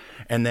gaucho.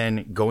 And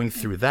then going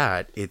through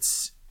that,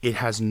 it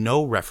has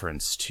no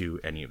reference to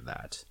any of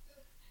that.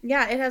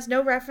 Yeah, it has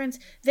no reference.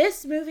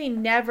 This movie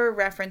never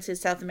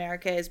references South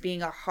America as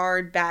being a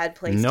hard, bad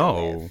place to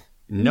live.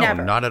 No,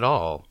 never. Not at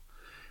all.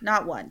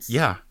 Not once.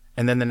 Yeah.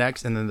 And then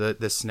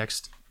this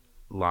next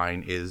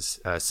line is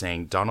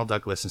saying Donald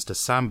Duck listens to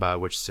samba,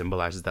 which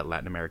symbolizes that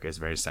Latin America is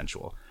very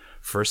sensual.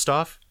 First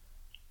off,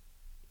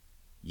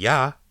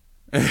 yeah,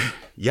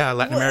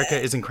 Latin America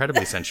is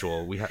incredibly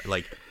sensual. We have,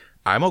 like,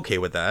 I'm okay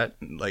with that.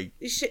 Like,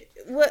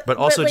 but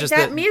also just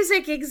that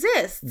music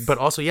exists. But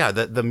also, yeah,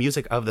 the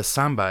music of the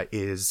samba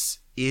is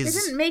they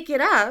didn't make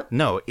it up.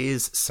 No,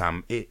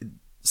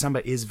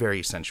 samba is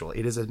very sensual.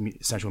 It is a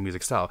sensual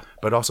music style,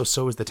 but also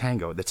so is the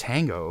tango. The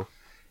tango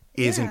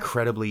is an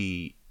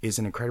incredibly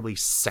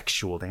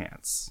sexual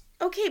dance.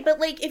 Okay, but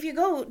like if you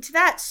go to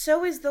that,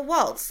 so is the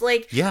waltz.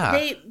 Like,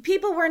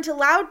 people weren't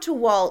allowed to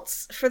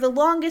waltz for the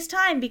longest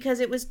time because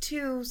it was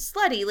too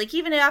slutty. Like,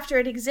 even after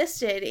it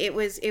existed, it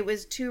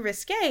was too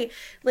risque.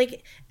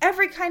 Like,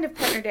 every kind of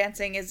partner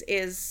dancing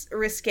is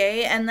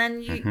risque, and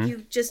then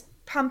you just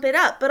pump it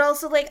up. But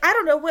also, like, I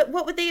don't know,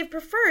 what would they have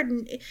preferred?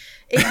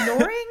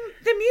 Ignoring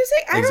the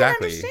music? I don't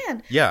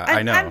understand. Yeah,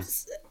 I know.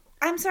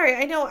 I'm sorry.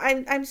 I know.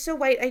 I'm so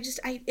white.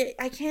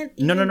 I can't.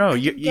 No.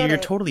 You're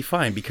totally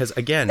fine, because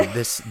again,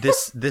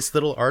 this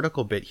little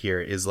article bit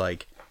here is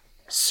like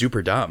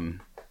super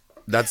dumb.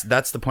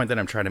 That's the point that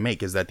I'm trying to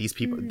make, is that these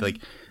people, like,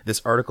 this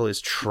article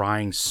is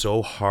trying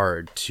so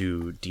hard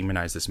to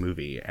demonize this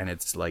movie, and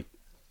it's like,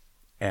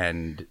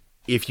 and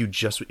if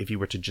you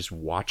were to just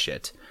watch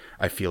it,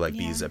 I feel like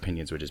these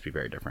opinions would just be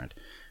very different.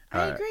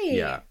 I agree.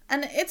 Yeah.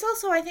 And it's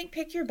also, I think,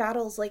 pick your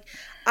battles. Like,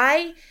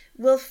 I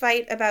will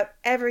fight about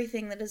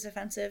everything that is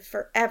offensive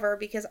forever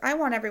because I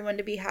want everyone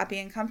to be happy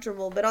and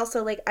comfortable. But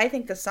also, like, I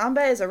think the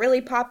samba is a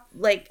really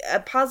a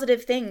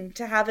positive thing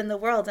to have in the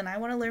world. And I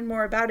want to learn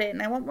more about it.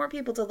 And I want more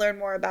people to learn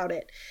more about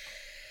it.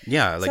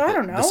 Yeah. Like, so, I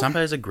don't know. The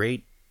samba is a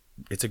great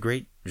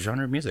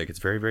genre of music. It's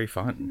very, very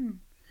fun.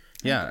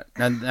 Yeah.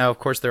 And now, of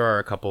course, there are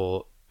a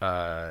couple...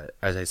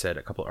 as I said,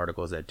 a couple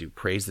articles that do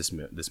praise this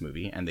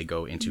movie, and they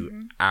go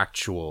into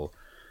actual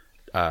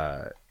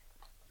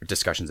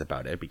discussions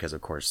about it because,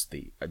 of course,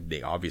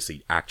 they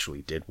obviously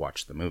actually did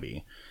watch the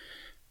movie.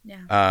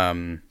 Yeah.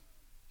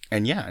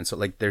 And so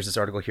like there's this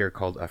article here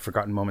called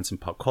 "Forgotten Moments in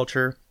Pop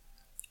Culture."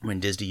 When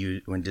Disney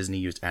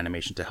used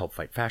animation to help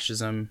fight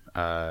fascism.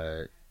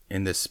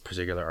 In this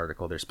particular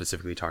article, they're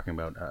specifically talking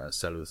about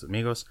Saludos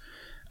Amigos,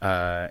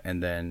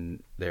 and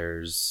then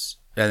there's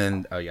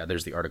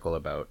the article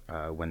about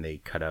when they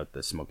cut out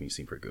the smoking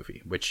scene for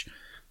Goofy, which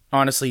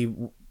honestly,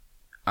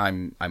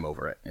 I'm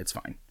over it. It's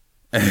fine.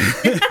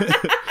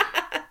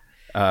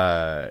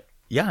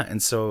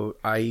 And so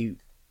I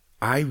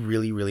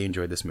really, really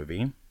enjoyed this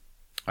movie.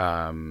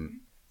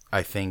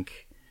 I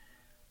think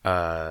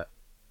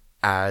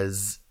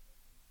as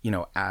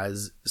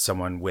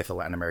someone with a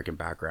Latin American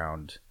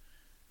background,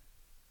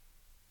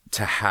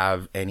 to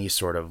have any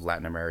sort of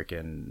Latin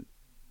American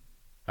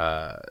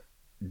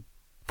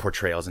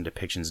portrayals and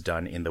depictions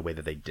done in the way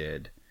that they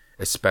did,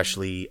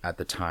 especially at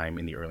the time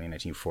in the early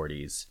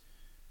 1940s,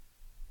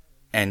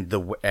 and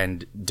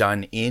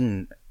done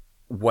in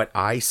what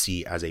I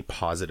see as a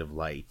positive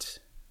light,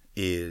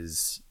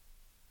 is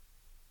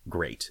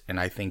great. And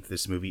I think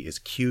this movie is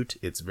cute.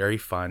 It's very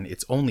fun.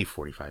 It's only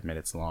 45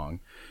 minutes long.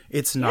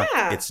 It's not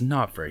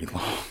very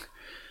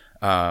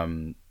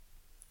long.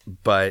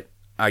 But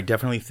I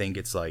definitely think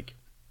it's like,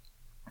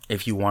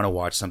 if you want to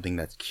watch something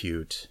that's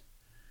cute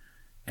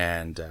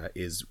and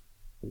is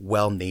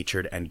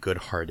well-natured and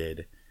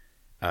good-hearted,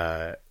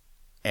 and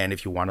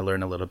if you want to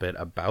learn a little bit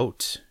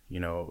about,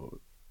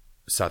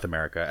 South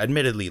America,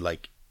 admittedly,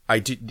 like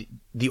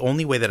the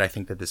only way that I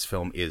think that this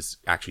film is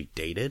actually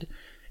dated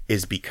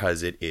is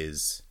because it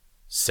is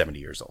 70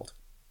 years old.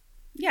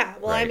 Yeah,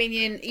 well, right? I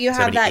mean, you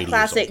have that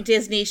classic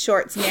Disney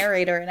shorts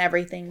narrator and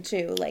everything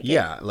too.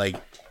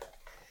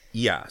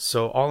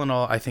 So all in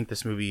all, I think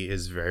this movie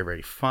is very,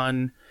 very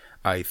fun.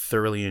 I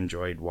thoroughly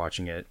enjoyed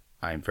watching it.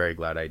 I'm very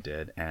glad I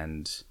did,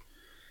 and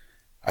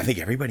I think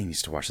everybody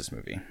needs to watch this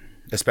movie,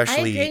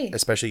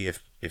 especially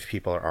if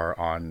people are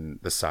on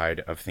the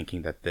side of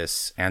thinking that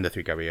this and The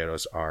Three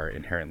Caballeros are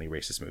inherently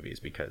racist movies.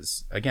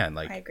 Because again,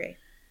 like, I agree.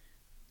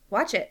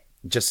 Watch it.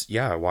 Just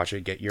watch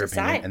it, get your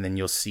opinion, and then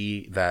you'll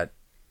see that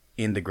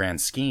in the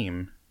grand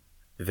scheme,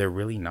 they're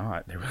really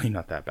not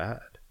that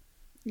bad.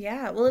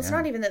 Yeah, well, it's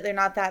not even that they're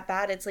not that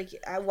bad. It's like,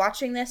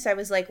 watching this, I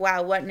was like,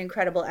 wow, what an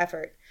incredible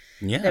effort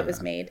that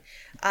was made.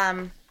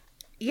 I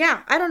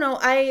don't know.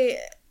 I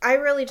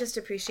really just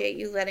appreciate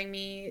you letting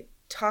me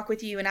talk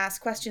with you and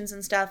ask questions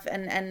and stuff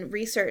and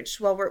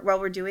research while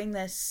we're doing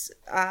this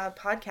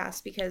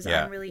podcast, because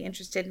I'm really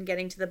interested in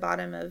getting to the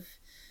bottom of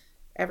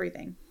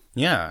everything.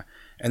 Yeah.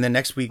 And then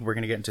next week we're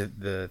going to get into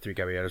The Three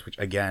Caballeros, which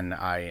again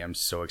I am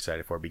so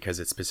excited for,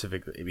 because it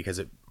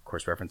of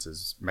course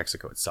references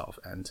Mexico itself,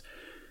 and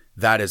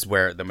that is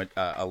where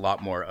a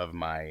lot more of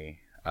my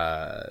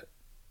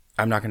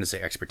I'm not going to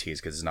say expertise,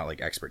 because it's not like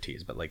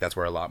expertise, but like that's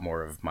where a lot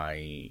more of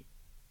my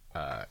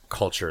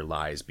culture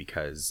lies,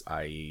 because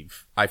I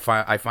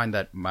find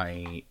that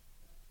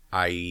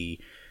I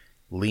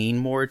lean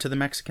more to the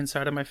Mexican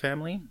side of my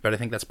family, but I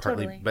think that's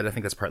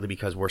partly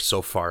because we're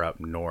so far up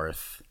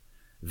north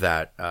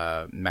that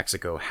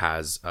Mexico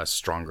has a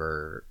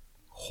stronger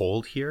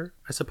hold here,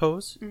 I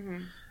suppose.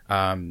 Mm-hmm.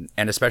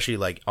 And especially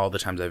like all the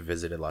times I've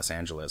visited Los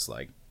Angeles,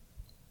 like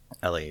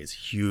LA is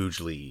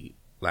hugely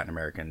Latin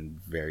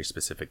American, very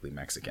specifically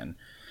Mexican.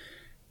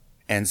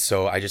 And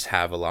so I just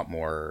have a lot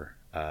more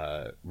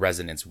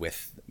resonance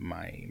with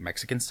my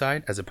Mexican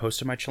side as opposed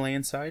to my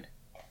Chilean side.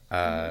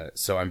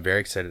 So I'm very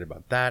excited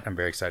about that. I'm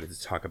very excited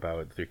to talk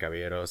about The Three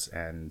Caballeros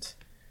and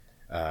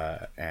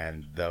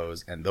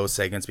those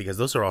segments, because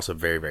those are also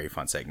very, very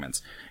fun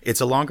segments.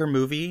 It's a longer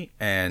movie,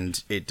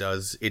 and it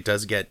does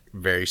get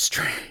very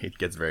strange. It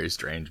gets very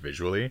strange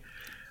visually.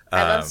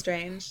 I love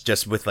strange.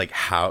 Just with like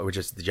how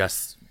just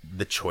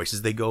the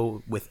choices they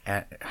go with,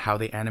 how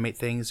they animate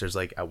things. There's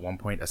like at one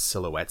point a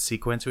silhouette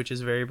sequence which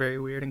is very, very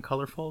weird and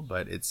colorful,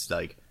 but it's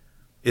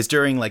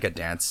during like a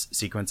dance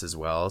sequence as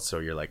well. So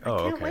you're like,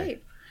 oh, okay.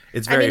 Wait.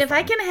 It's very fun. If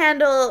I can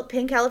handle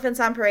pink elephants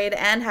on parade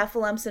and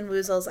heffalumps and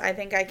woozles, I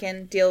think I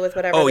can deal with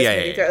whatever this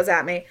movie throws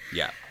at me.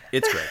 Yeah,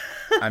 it's great.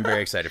 I'm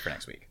very excited for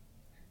next week.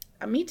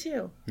 Me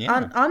too.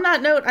 Yeah. On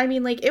that note, I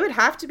mean, like, it would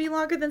have to be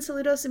longer than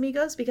Saludos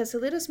Amigos, because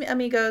Saludos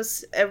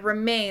Amigos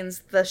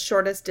remains the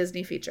shortest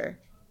Disney feature.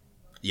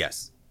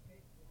 Yes.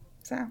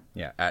 So.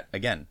 Yeah. At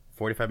again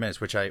 45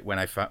 minutes, which when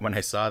I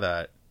saw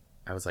that,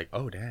 I was like,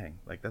 oh dang,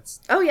 like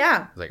that's. Oh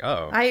yeah. I was like,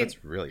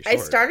 that's really short. I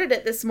started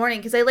it this morning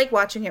because I like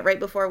watching it right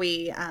before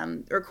we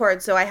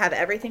record, so I have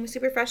everything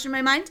super fresh in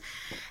my mind.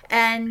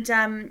 And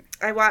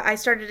I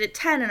started at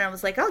 10, and I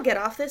was like, I'll get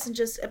off this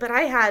but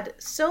I had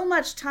so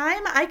much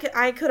time.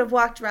 I could have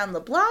walked around the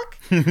block.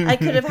 I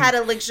could have had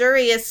a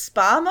luxurious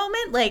spa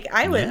moment. Like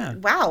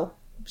wow,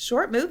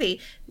 short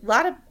movie, a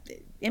lot of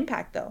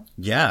impact though.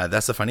 Yeah,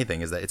 that's the funny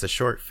thing, is that it's a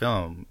short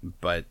film,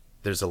 but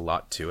there's a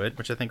lot to it,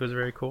 which I think was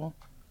very cool.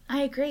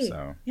 I agree.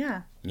 So,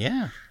 yeah.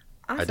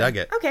 Awesome. I dug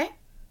it. Okay.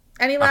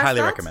 Any last I highly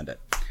thoughts? recommend it.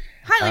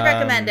 Highly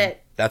recommend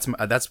it. That's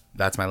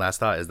my last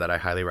thought, is that I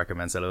highly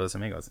recommend Saludos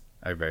Amigos.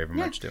 I very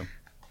much do.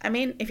 I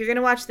mean, if you're going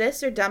to watch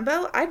this or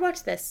Dumbo, I'd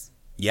watch this.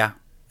 Yeah.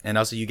 And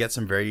also you get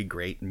some very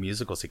great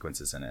musical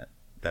sequences in it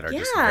that are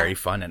just Yeah. very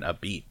fun and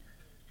upbeat.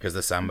 Because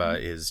the samba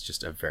is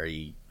just a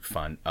very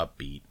fun,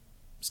 upbeat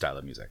style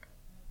of music.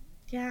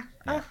 Yeah.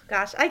 Oh,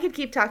 gosh. I could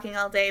keep talking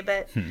all day,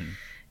 but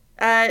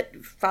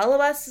follow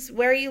us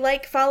where you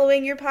like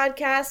following your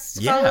podcasts.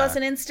 Yeah. Follow us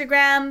on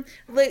Instagram.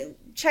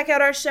 Check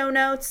out our show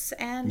notes.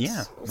 And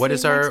Yeah. we'll What see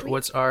is you our next week.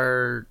 what's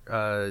our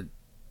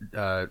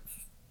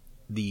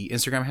the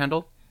Instagram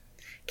handle?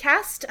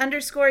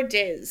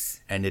 Cast_Diz.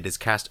 And it is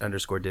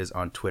cast_Diz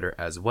on Twitter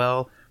as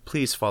well.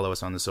 Please follow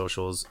us on the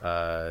socials.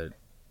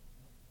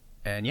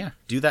 And yeah,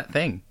 do that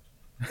thing.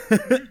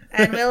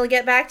 And we'll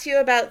get back to you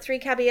about Three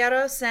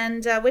Caballeros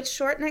and which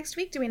short next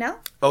week, do we know?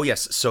 Oh,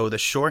 yes. So the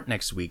short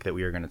next week that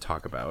we are going to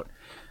talk about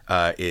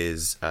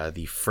is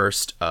the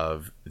first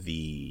of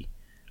the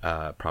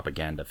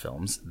propaganda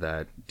films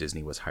that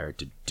Disney was hired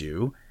to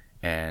do.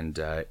 And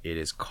it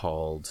is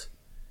called...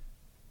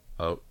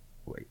 Oh,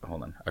 wait,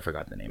 hold on. I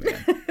forgot the name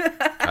again.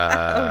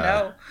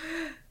 Oh,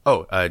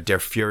 no. Der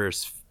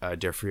Führer's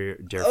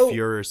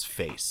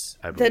Face,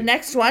 I The believe.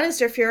 next one is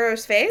Der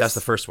Führer's Face? That's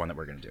the first one that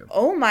we're going to do.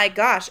 Oh my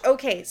gosh.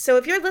 Okay, so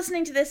if you're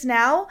listening to this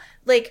now,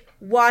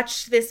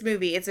 watch this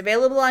movie. It's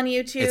available on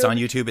YouTube. It's on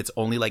YouTube. It's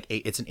only like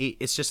it's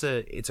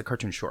a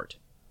cartoon short.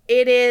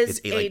 It is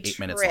It's 8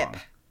 minutes long.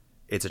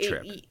 It's a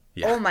trip.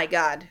 Yeah. Oh my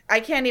god. I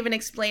can't even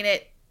explain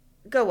it.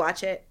 Go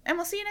watch it. And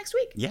we'll see you next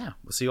week. Yeah.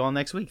 We'll see you all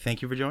next week.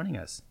 Thank you for joining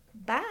us.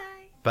 Bye.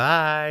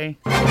 Bye.